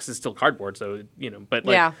the box is still cardboard, so but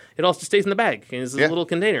like Yeah. it all just stays in the bag, and it's a Yeah. little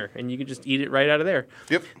container, and you can just eat it right out of there.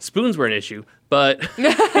 Yep. Spoons were an issue, but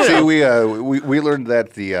See, we learned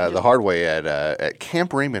that the hard way at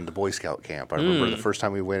Camp Raymond Boy Scout camp. I remember the first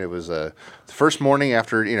time we went. It was the first morning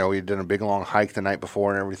after we had done a big long hike the night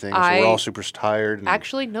before and everything. So we're all super tired. And,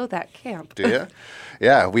 Actually know that camp. do you?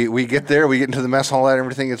 Yeah, we get there, we get into the mess hall and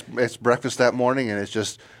everything. It's breakfast that morning, and it's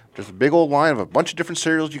just a big old line of a bunch of different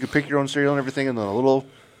cereals. You could pick your own cereal and everything, and then a little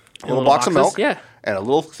little box of boxes, milk, yeah. and a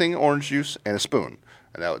little thing of orange juice and a spoon,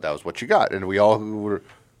 and that was what you got. And we all were,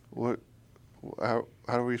 what? How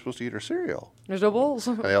are we supposed to eat our cereal? There's no bowls.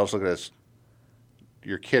 And they all just look at us.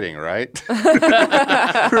 You're kidding, right?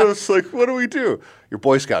 We're just like, what do we do? Your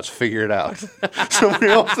Boy Scouts, figure it out. So we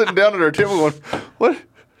all sitting down at our table going, what?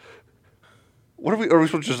 What are we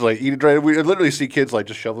supposed to just like eat it right? We literally see kids like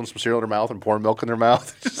just shoveling some cereal in their mouth and pouring milk in their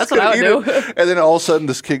mouth. Just That's what I would gonna do. eat it. And then all of a sudden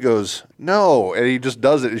this kid goes, no. And he just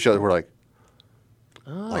does it. And we're like,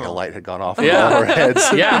 like a light had gone off in all of our heads.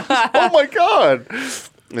 yeah, Oh my God.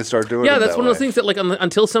 And start doing it. yeah, that's that one of those way. things that like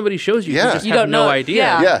until somebody shows you, Yeah. you just You have don't no know. idea.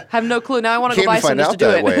 Yeah. Yeah. Have no clue. Now I want to go Came buy to find some just out to do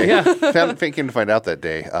that it. way. Yeah. Came to find out that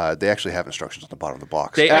day, they actually have instructions on the bottom of the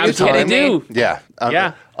box. They At the absolutely time- do. Yeah.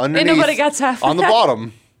 Yeah. Underneath, Ain't nobody got half on the that.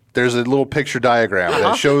 bottom, there's a little picture diagram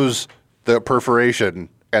that shows the perforation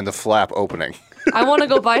and the flap opening. I want to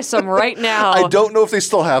go buy some right now. I don't know if they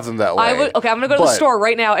still have them that way. I would. Okay, I'm gonna go to the but- store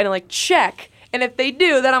right now and like check. And if they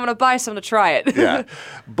do, then I'm gonna buy some to try it. Yeah.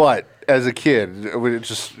 But as a kid,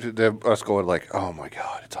 us going like, oh my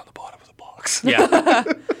God, it's on the bottom of the box. Yeah.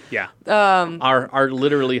 Yeah. Our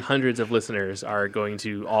literally hundreds of listeners are going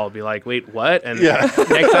to all be like, wait, what? And Yeah.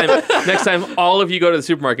 next time all of you go to the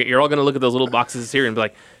supermarket, you're all going to look at those little boxes of cereal and be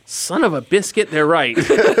like, son of a biscuit, they're right.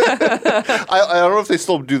 I don't know if they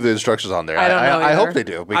still do the instructions on there. I don't know I hope either. they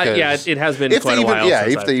do. Because yeah, it has been if quite they a even, while. Yeah,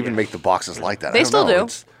 since if they I've- even make the boxes like that. I They don't still know. do.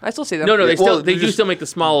 It's I still see them. No, they Well, do just- still make the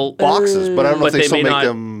small boxes, but I don't know if but they still may make not-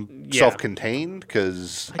 them yeah. self-contained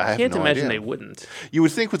because I have can't no imagine idea. they wouldn't. You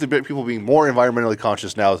would think with the people being more environmentally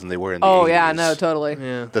conscious now than they were in the Oh 80s, yeah, no, totally.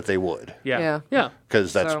 Yeah. that they would, Yeah. Yeah. Yeah.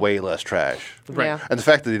 because that's So- way less trash. Right. Yeah. And the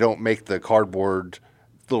fact that they don't make the cardboard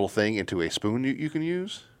little thing into a spoon you can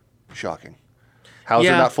use, shocking. How's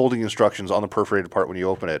there Yeah. not folding instructions on the perforated part when you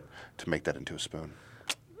open it to make that into a spoon?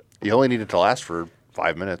 You only need it to last for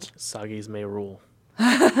 5 minutes. Soggies may rule.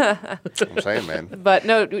 I'm saying, man. But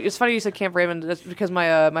no, it's funny you said Camp Raymond. That's because my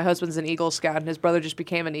husband's an Eagle Scout and his brother just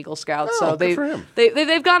became an Eagle Scout. Oh, so good for him.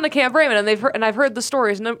 they've gone to Camp Raymond and I've heard the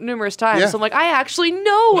stories numerous times. Yeah. So I'm like, I actually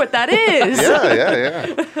know what that is.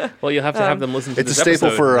 Yeah. Well, you'll have to have them listen to It's a this staple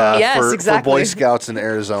episode. for Yes, for exactly. Boy Scouts in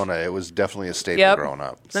Arizona. It was definitely a staple growing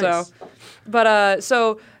up. Nice.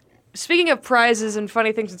 So speaking of prizes and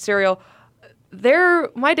funny things in cereal,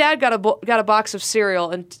 my dad got a box of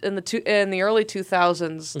cereal in the early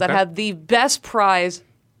 2000s that had the best prize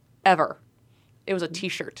ever. It was a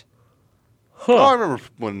T-shirt. Oh, I remember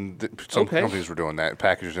when some Okay. companies were doing that,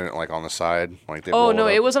 packaging it like on the side, like they. Oh no,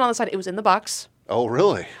 it wasn't on the side. It was in the box. Oh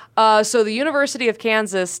really? So the University of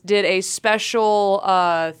Kansas did a special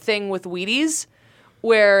thing with Wheaties,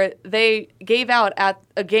 where they gave out at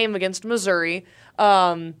a game against Missouri.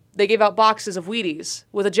 They gave out boxes of Wheaties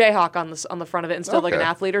with a Jayhawk on the front of it instead of like an Okay.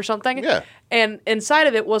 athlete or something. Yeah. And inside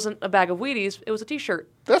of it wasn't a bag of Wheaties; it was a T-shirt.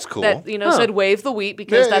 That's cool. That said "Wave the Wheat"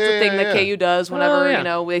 because Yeah, that's yeah, a thing yeah, that yeah. KU does whenever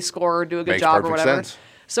yeah. they score or do a good Makes job or perfect whatever. sense.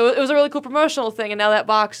 So it was a really cool promotional thing, and now that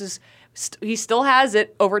box is he still has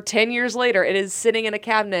it over 10 years later. It is sitting in a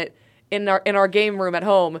cabinet in our game room at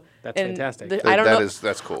home. That's And fantastic. I don't know.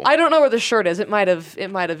 That's cool. I don't know where the shirt is. It might have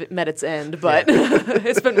met its end, but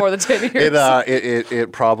it's been more than 10 years.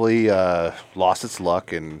 It probably lost its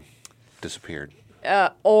luck and disappeared.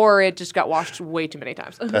 Or it just got washed way too many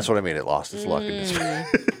times. That's what I mean. It lost its luck and disappeared.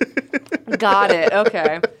 Got it.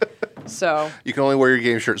 Okay. So You can only wear your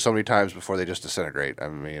game shirt so many times before they just disintegrate. I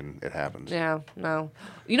mean, it happens. yeah, no.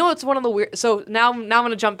 You know what's one of the weird? So now I'm going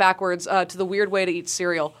to jump backwards to the weird way to eat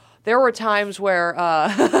cereal. There were times where,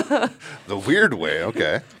 The weird way.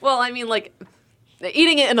 Okay. well, I mean, like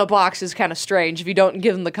eating it in a box is kind of strange if you don't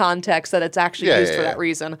give them the context that it's actually Yeah, used yeah, for yeah. that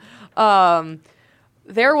reason.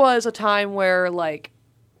 There was a time where, like,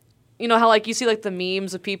 you know how like you see like the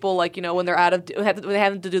memes of people like when they're when they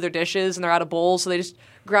have to do their dishes and they're out of bowls, so they just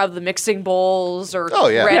grab the mixing bowls or Oh,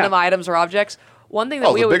 yeah. random items or objects. One thing that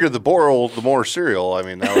Oh, we the always, bigger the bowl, the more cereal. I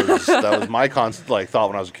mean, that was my constant thought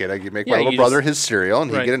when I was a kid. I could make my Yeah, little you brother just- his cereal, and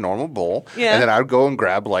he'd Right. get a normal bowl, Yeah. and then I would go and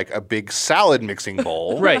grab like a big salad mixing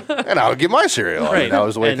bowl, Right. and I would get my cereal. I mean, Right. that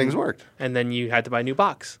was the way And- things worked. And then you had to buy a new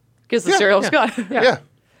box. because the cereal's gone. Yeah,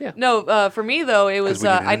 No, for me though, it was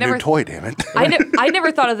because we needed I a never new toy. Damn it. I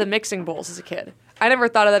never thought of the mixing bowls as a kid. I never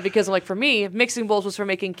thought of that because, like, for me, mixing bowls was for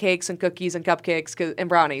making cakes and cookies and cupcakes and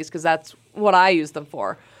brownies because that's what I used them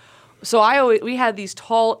for. So we had these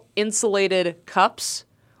tall insulated cups,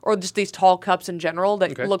 or just these tall cups in general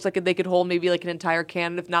that Okay. looks like they could hold maybe like an entire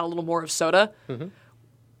can, if not a little more of soda. Mm-hmm.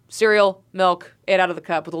 Cereal, milk, ate out of the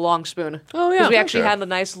cup with a long spoon. Oh, yeah. because we actually Okay. had a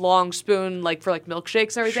nice long spoon, like for like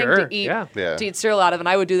milkshakes and everything Sure, to eat yeah. Yeah. to eat cereal out of. And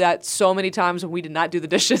I would do that so many times when we did not do the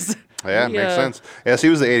dishes. Yeah, it makes Yeah. sense. Yeah, see, it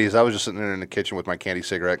was the 80s. I was just sitting there in the kitchen with my candy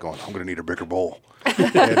cigarette going, I'm going to need a bigger bowl. And,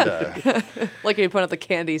 Like if you put out the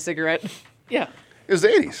candy cigarette. Yeah. it was the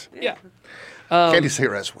 80s. Yeah. Candy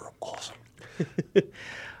cigarettes were awesome.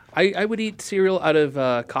 I would eat cereal out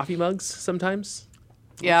of coffee mugs sometimes.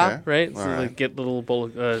 Yeah. Okay. Right? So All right. like get little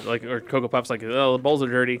bowl or Cocoa Puffs like, oh, the bowls are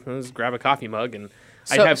dirty. Let's grab a coffee mug and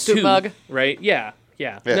I'd So- have soup two. mug? Right? Yeah.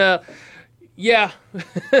 Yeah. Yeah. No. Yeah.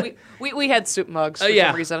 We had soup mugs for yeah.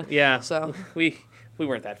 some reason. Yeah. So we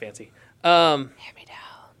weren't that fancy.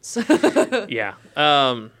 hand-me-downs. Yeah.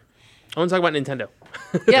 I want to talk about Nintendo.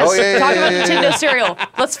 Yes. Oh, yeah, talk yeah, about yeah, Nintendo yeah. cereal.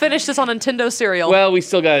 Let's finish this on Nintendo cereal. Well, we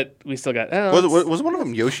still got. Was one of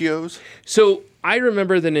them Yoshio's? So I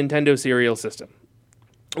remember the Nintendo cereal system,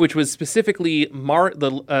 which was specifically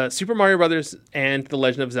the Super Mario Brothers and the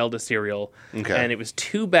Legend of Zelda cereal, Okay. and it was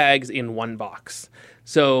 2 bags in one box.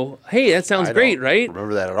 So hey, that sounds I great, don't right?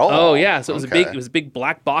 remember that at all. Oh yeah, so it was Okay. a big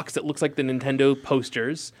black box that looks like the Nintendo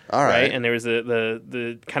posters, All right. And there was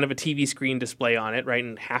the kind of a TV screen display on it, right?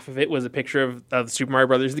 And half of it was a picture of Super Mario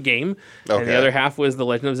Brothers the game, and the Okay. other half was the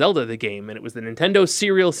Legend of Zelda the game, and it was the Nintendo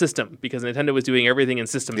cereal system because Nintendo was doing everything in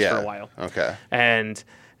systems Yeah. for a while. Okay. And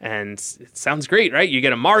it sounds great, right? You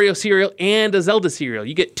get a Mario cereal and a Zelda cereal.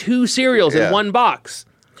 You get 2 cereals Yeah. in one box.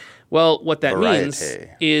 Well, what that means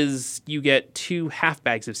Variety. is you get 2 half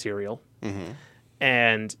bags of cereal.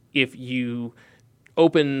 And if you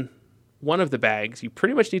open one of the bags, you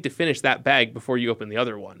pretty much need to finish that bag before you open the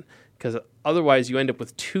other one. Because otherwise you end up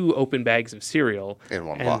with 2 open bags of cereal. In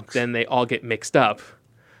one and box. then they all get mixed up.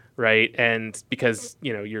 Right. And because,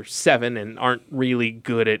 you're 7 and aren't really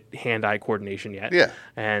good at hand-eye coordination yet. Yeah.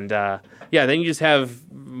 And then you just have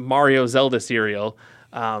Mario Zelda cereal.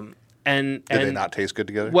 Did they not taste good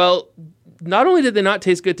together? Well, not only did they not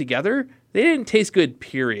taste good together, they didn't taste good,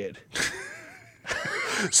 period.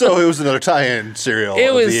 So it was another tie-in cereal It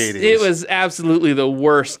of was the 80s. it was absolutely the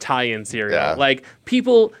worst tie-in cereal. Yeah. Like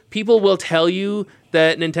people will tell you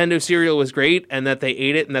that Nintendo cereal was great and that they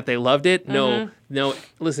ate it and that they loved it. No.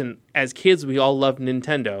 Listen, as kids, we all loved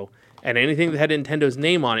Nintendo. And anything that had Nintendo's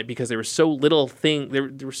name on it, because there were so there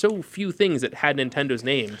were so few things that had Nintendo's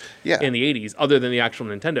name in the 80s, other than the actual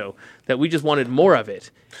Nintendo, that we just wanted more of it.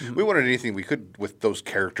 We wanted anything we could with those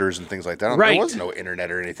characters and things like that. Right. There was no internet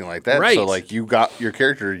or anything like that. Right. So, like, you got your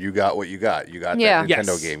character, you got what you got. You got that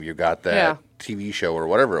Nintendo game, you got that TV show or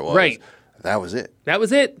whatever it was. Right. That was it. That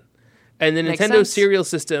was it. And the Makes Nintendo sense. cereal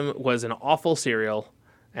system was an awful cereal,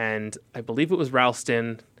 and I believe it was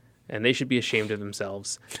Ralston, and they should be ashamed of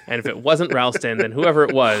themselves. And if it wasn't Ralston, then whoever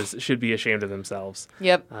it was should be ashamed of themselves.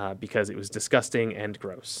 Yep. Because it was disgusting and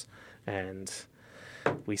gross. And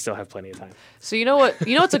we still have plenty of time. So you know what?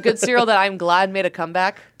 You know what's a good cereal that I'm glad made a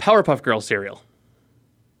comeback? Powerpuff Girls cereal.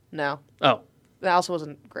 No, Oh. that also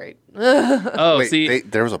wasn't great. Oh, Wait, see,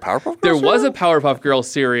 there was a Powerpuff Girls there was a cereal? Powerpuff Girls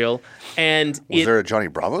cereal, and Was there a Johnny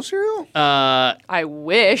Bravo cereal? I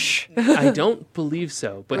wish. I don't believe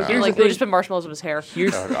so. But here's Like the they thing. just put marshmallows in his hair.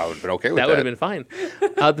 Here's, I would have been okay with that. that would have been fine.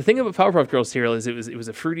 The thing about Powerpuff Girls cereal is it was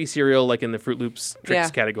a fruity cereal, like in the Fruit Loops tricks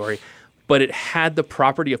category, but it had the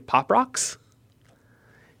property of Pop Rocks.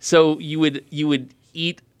 So you would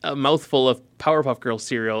eat a mouthful of Powerpuff Girls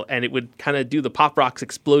cereal, and it would kind of do the Pop Rocks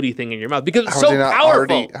explodey thing in your mouth because it's so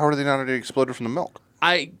powerful. How are they not already exploded from the milk?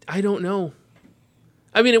 I don't know.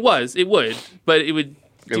 I mean, it would, but it would.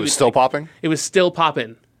 It was still popping? It was still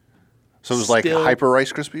popping. So it was like Still- Hyper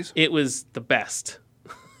Rice Krispies? It was the best.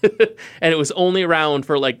 And it was only around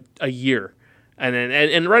for like a year. And then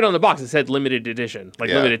and right on the box it said limited edition, like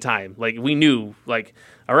limited time. Like we knew, like,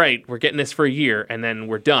 all right, we're getting this for a year and then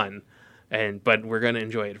we're done. But we're gonna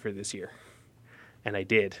enjoy it for this year. And I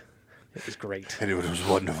did. It was great. And it was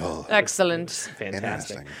wonderful. Excellent.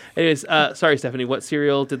 Fantastic. Interesting. Anyways, sorry, Stephanie, what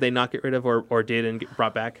cereal did they not get rid of or did and get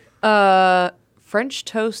brought back? French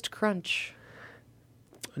Toast Crunch.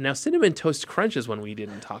 Now, Cinnamon Toast Crunch is one we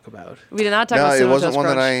didn't talk about. We did not talk No, about it Cinnamon wasn't Toast one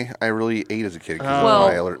Crunch. that I really ate as a kid because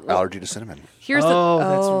Well- of my allergy to cinnamon. Here's Oh, the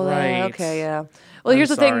that's that- right. Okay, yeah. Well, here's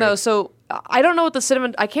the thing sorry. though. So I don't know what the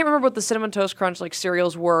cinnamon. I can't remember what the Cinnamon Toast Crunch like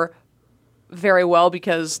cereals were very well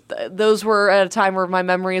because those were at a time where my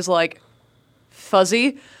memory is like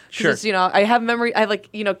fuzzy. 'Cause Sure. it's, I have memory. I have like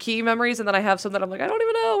key memories, and then I have some that I'm like I don't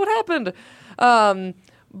even know what happened.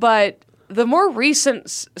 But the more recent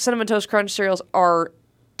Cinnamon Toast Crunch cereals are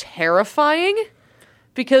terrifying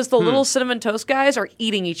because the little cinnamon toast guys are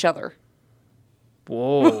eating each other.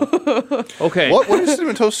 Whoa. Okay. What did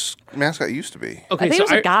Cinnamon Toast mascot used to be? Okay, I think it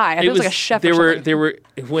was a guy. I think it was like a chef or There were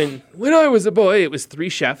when I was a boy, it was 3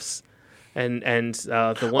 chefs, and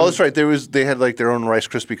the one. Oh, that's right. They had like their own Rice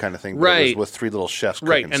Krispie kind of thing, but it Right. was with 3 little chefs.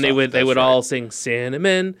 Right, cooking and they stuff. would That's all right. sing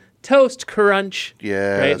Cinnamon Toast Crunch.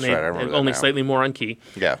 Yeah, right? that's And right. I remember that only now. slightly more on key.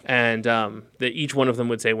 Yeah. and each one of them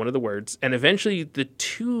would say one of the words, and eventually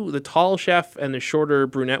the tall chef and the shorter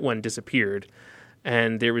brunette one disappeared,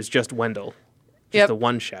 and there was just Wendell, just Yep. the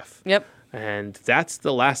one chef. Yep. And that's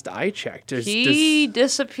the last I checked. He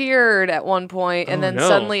disappeared at one point, and Oh, then no.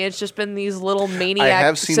 suddenly it's just been these little I maniac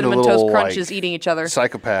have seen the cinnamon little toast crunches like, eating each other.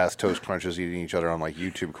 psychopath toast crunches eating each other on like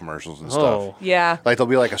YouTube commercials and Oh. stuff. Yeah. Like there'll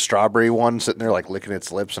be like a strawberry one sitting there like licking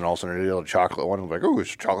its lips, and all of a sudden a chocolate one. I'm like, oh, it's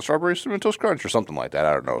chocolate strawberry cinnamon toast crunch or something like that.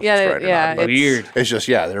 I don't know. If Yeah, it's right yeah, or not, but Weird. it's just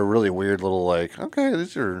they're really weird little like okay,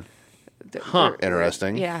 these are Huh.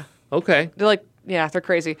 interesting. Yeah. Okay. They're like, they're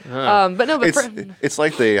crazy. But no, but It's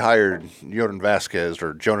like they hired Jonan Vasquez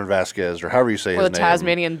or however you say or his the name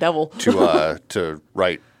Tasmanian devil. to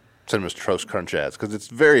write Cinnamon Toast Crunch ads because it's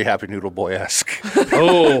very Happy Noodle Boy esque.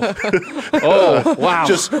 Oh, wow.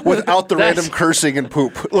 Just without the That's- random cursing and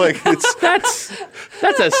poop. Like it's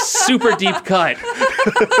That's a super deep cut.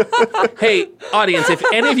 Hey, audience, if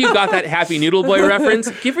any of you got that Happy Noodle Boy reference,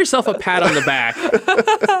 give yourself a pat on the back.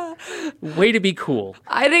 Way to be cool.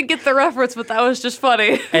 I didn't get the reference, but that was just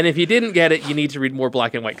funny. And if you didn't get it, you need to read more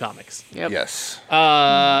black and white comics. Yep. yes.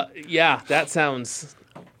 Yeah, that sounds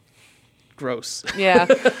gross. Yeah.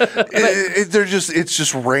 It's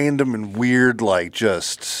just random and weird, like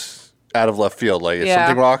just out of left field. Like it's Yeah.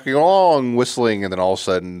 something walking along, whistling, and then all of a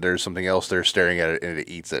sudden there's something else there staring at it and it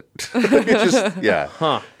eats it. It's just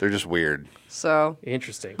they're just weird. So,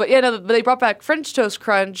 Interesting. but but they brought back French Toast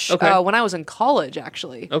Crunch Okay. when I was in college,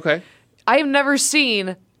 actually. Okay. I have never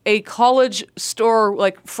seen a college store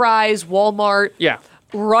like Fry's, Walmart, Yeah.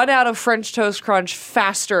 run out of French Toast Crunch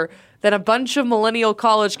faster than a bunch of millennial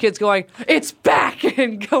college kids going, "It's back!"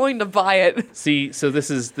 and going to buy it. See, so this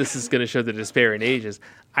is going to show the despair in ages.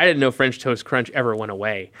 I didn't know French Toast Crunch ever went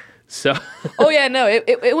away. So Oh yeah, no,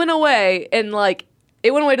 it went away, and like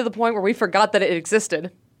it went away to the point where we forgot that it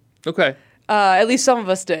existed. okay. At least some of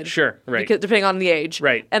us did. Sure, right. Because, depending on the age.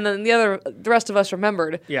 Right. And then the rest of us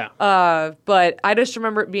remembered. Yeah. But I just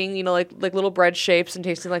remember it being, like little bread shapes and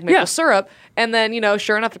tasting like maple syrup. And then,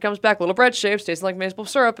 sure enough, it comes back, little bread shapes tasting like maple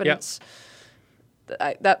syrup. And it's...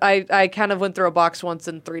 I kind of went through a box once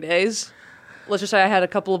in 3 days. Let's just say I had a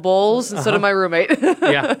couple of bowls, and so did my roommate.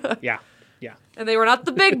 Yeah. And they were not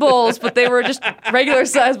the big bowls, but they were just regular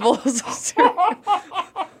size bowls of cereal.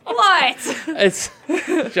 What? It's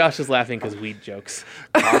Josh is laughing because weed jokes.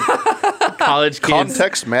 College kids.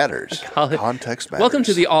 Context matters. Context matters. Welcome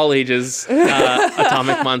to the all ages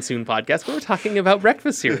Atomic Monsoon podcast, where we're talking about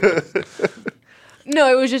breakfast cereals.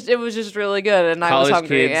 No, it was just really good, and I was College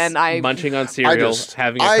hungry, kids and I munching on cereal,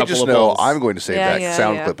 having a couple I just of know bowls. I'm going to save that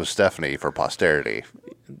sound yeah. clip of Stephanie for posterity.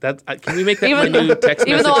 That can we make that my new text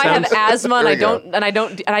even message though I sound? have asthma and There I you go.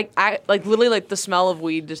 don't, and I like literally like the smell of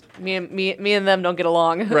weed. Just me and them don't get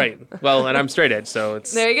along. Right. Well, and I'm straight edge, so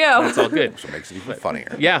it's There you go. It's all good. So it makes it even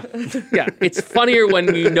funnier. Yeah. It's funnier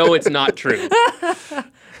when you know it's not true.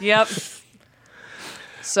 Yep.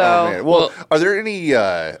 So Oh, man. Well, are there any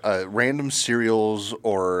random cereals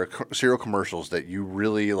or cereal commercials that you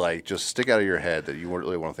really like just stick out of your head that you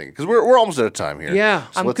really want to think? Because we're almost out of time here. Yeah.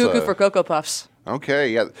 So I'm let's, cuckoo for Cocoa Puffs. Okay,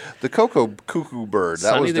 yeah. The Cuckoo Bird. That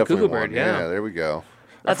Sonny was the definitely Cuckoo Bird, one. yeah. There we go.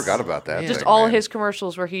 I That's forgot about that. Just thing, all man. his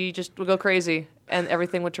commercials where he just would go crazy and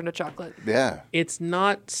everything would turn to chocolate. Yeah. It's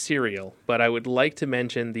not cereal, but I would like to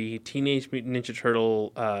mention the Teenage Mutant Ninja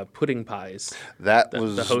Turtle pudding pies. That The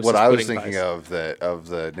was Hostess what I was pudding thinking pies. of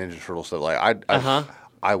the Ninja Turtle stuff. Like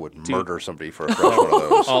I would murder somebody for a fresh one of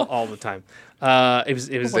those. all the time. It was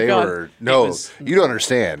They God. were no. It was- You don't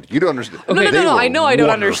understand. You don't understand. No, They were I know I don't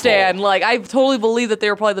wonderful. understand. Like, I totally believe that they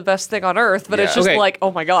were probably the best thing on earth, but it's Yeah. just Okay. like,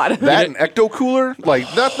 oh my God. That and Ecto Cooler, like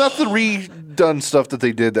not the redone stuff that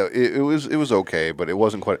they did. That it was okay, but it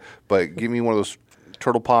wasn't quite. But give me one of those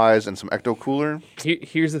turtle pies and some Ecto Cooler.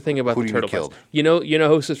 Here's the thing about Who the do you turtle killed? pies. You know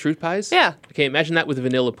Hostess fruit pies? Yeah. Okay, imagine that with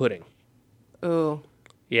vanilla pudding. Ooh.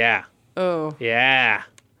 Yeah. Ooh. Yeah.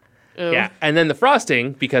 Ooh. Yeah. And then the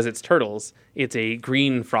frosting, because it's turtles, it's a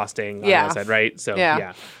green frosting on Yeah. the outside, right? So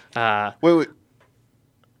Yeah. Wait.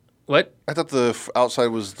 What? I thought the outside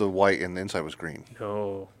was the white and the inside was green.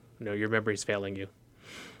 No, your memory's failing you.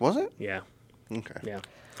 Was it? Yeah. Okay. Yeah.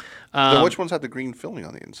 Then which ones had the green filling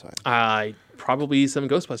on the inside? Probably some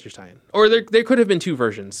Ghostbusters tie-in. Or there could have been two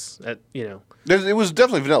versions. It was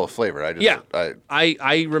definitely vanilla flavor.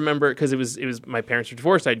 I remember because it was my parents were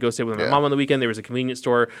divorced. I'd go stay with my mom on the weekend. There was a convenience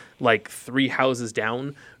store like 3 houses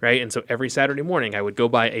down, right? And so every Saturday morning I would go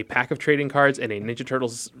buy a pack of trading cards and a Ninja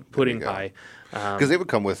Turtles pudding you go. pie. Because they would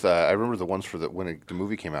come with. I remember the ones for when the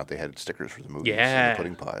movie came out. They had stickers for the movies. Yeah. And the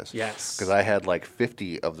pudding pies. Yes. Because I had like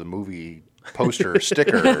 50 of the movie poster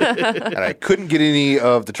sticker, and I couldn't get any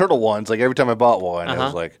of the turtle ones. Like every time I bought one, I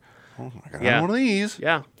was like, "Oh, I gotta have one of these."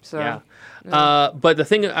 Yeah. So, yeah. But the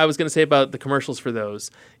thing I was going to say about the commercials for those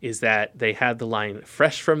is that they had the line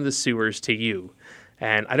 "fresh from the sewers to you,"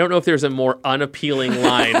 and I don't know if there's a more unappealing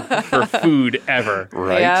line for food ever.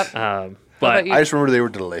 Right. Yep. But about you? I just remember they were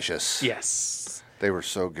delicious. yes, They were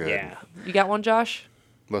so good. yeah. You got one, Josh?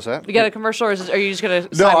 What's that? You got a commercial, or are you just going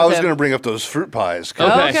to No, I was going to bring up those fruit pies. 'cause-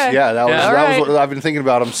 Okay. Okay. Yeah, that was. Yeah. That All was. right. I've been thinking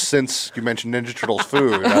about them since you mentioned Ninja Turtles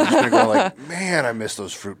food. And I was just going like, man, I miss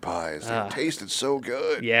those fruit pies. They tasted so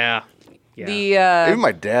good. Yeah. Yeah. The Even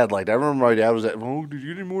my dad liked. I remember my dad was at. Oh, did you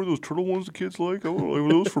get any more of those turtle ones the kids like? I want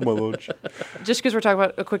those for my lunch. just because we're talking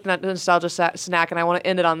about a quick nostalgia snack, and I want to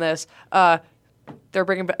end it on this.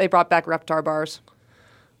 They brought back Reptar bars.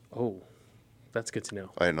 Oh, that's good to know.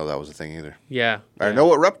 I didn't know that was a thing either. Yeah. I know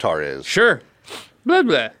what Reptar is. Sure. Blah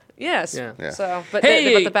blah. Yes. Yeah. Yeah. So, but Hey!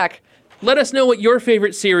 they brought the back. Let us know what your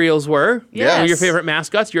favorite cereals were. Yes. Your favorite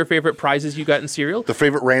mascots, your favorite prizes you got in cereal. The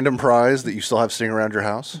favorite random prize that you still have sitting around your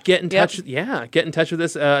house. Get in Yep. touch. Yeah, get in touch with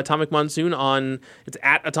us. Atomic Monsoon it's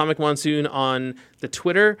at Atomic Monsoon on the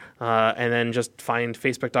Twitter, and then just find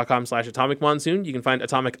Facebook.com/Atomic Monsoon. You can find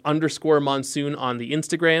Atomic_Monsoon on the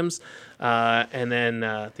Instagrams, and then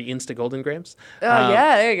the Insta Goldengrams.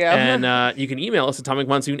 Yeah, there you go. And you can email us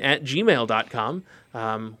atomicmonsoon@gmail.com.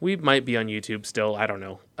 We might be on YouTube still. I don't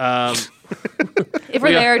know. If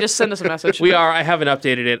we're there, just send us a message. We are. I haven't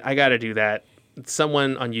updated it. I got to do that.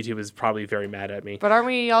 Someone on YouTube is probably very mad at me. But aren't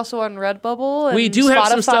we also on Redbubble? And We do have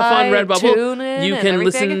some stuff on Spotify, Redbubble. TuneIn, You and can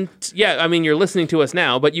everything? listen. You're listening to us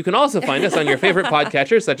now, but you can also find us on your favorite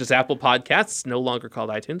podcatchers, such as Apple Podcasts, no longer called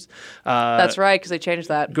iTunes. That's right, because they changed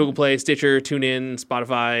that. Google Play, Stitcher, TuneIn,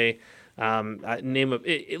 Spotify.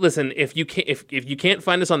 Listen, if you can't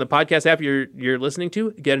find us on the podcast app you're listening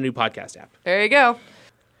to, get a new podcast app. There you go.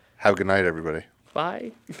 Have a good night, everybody.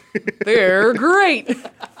 Bye. They're great.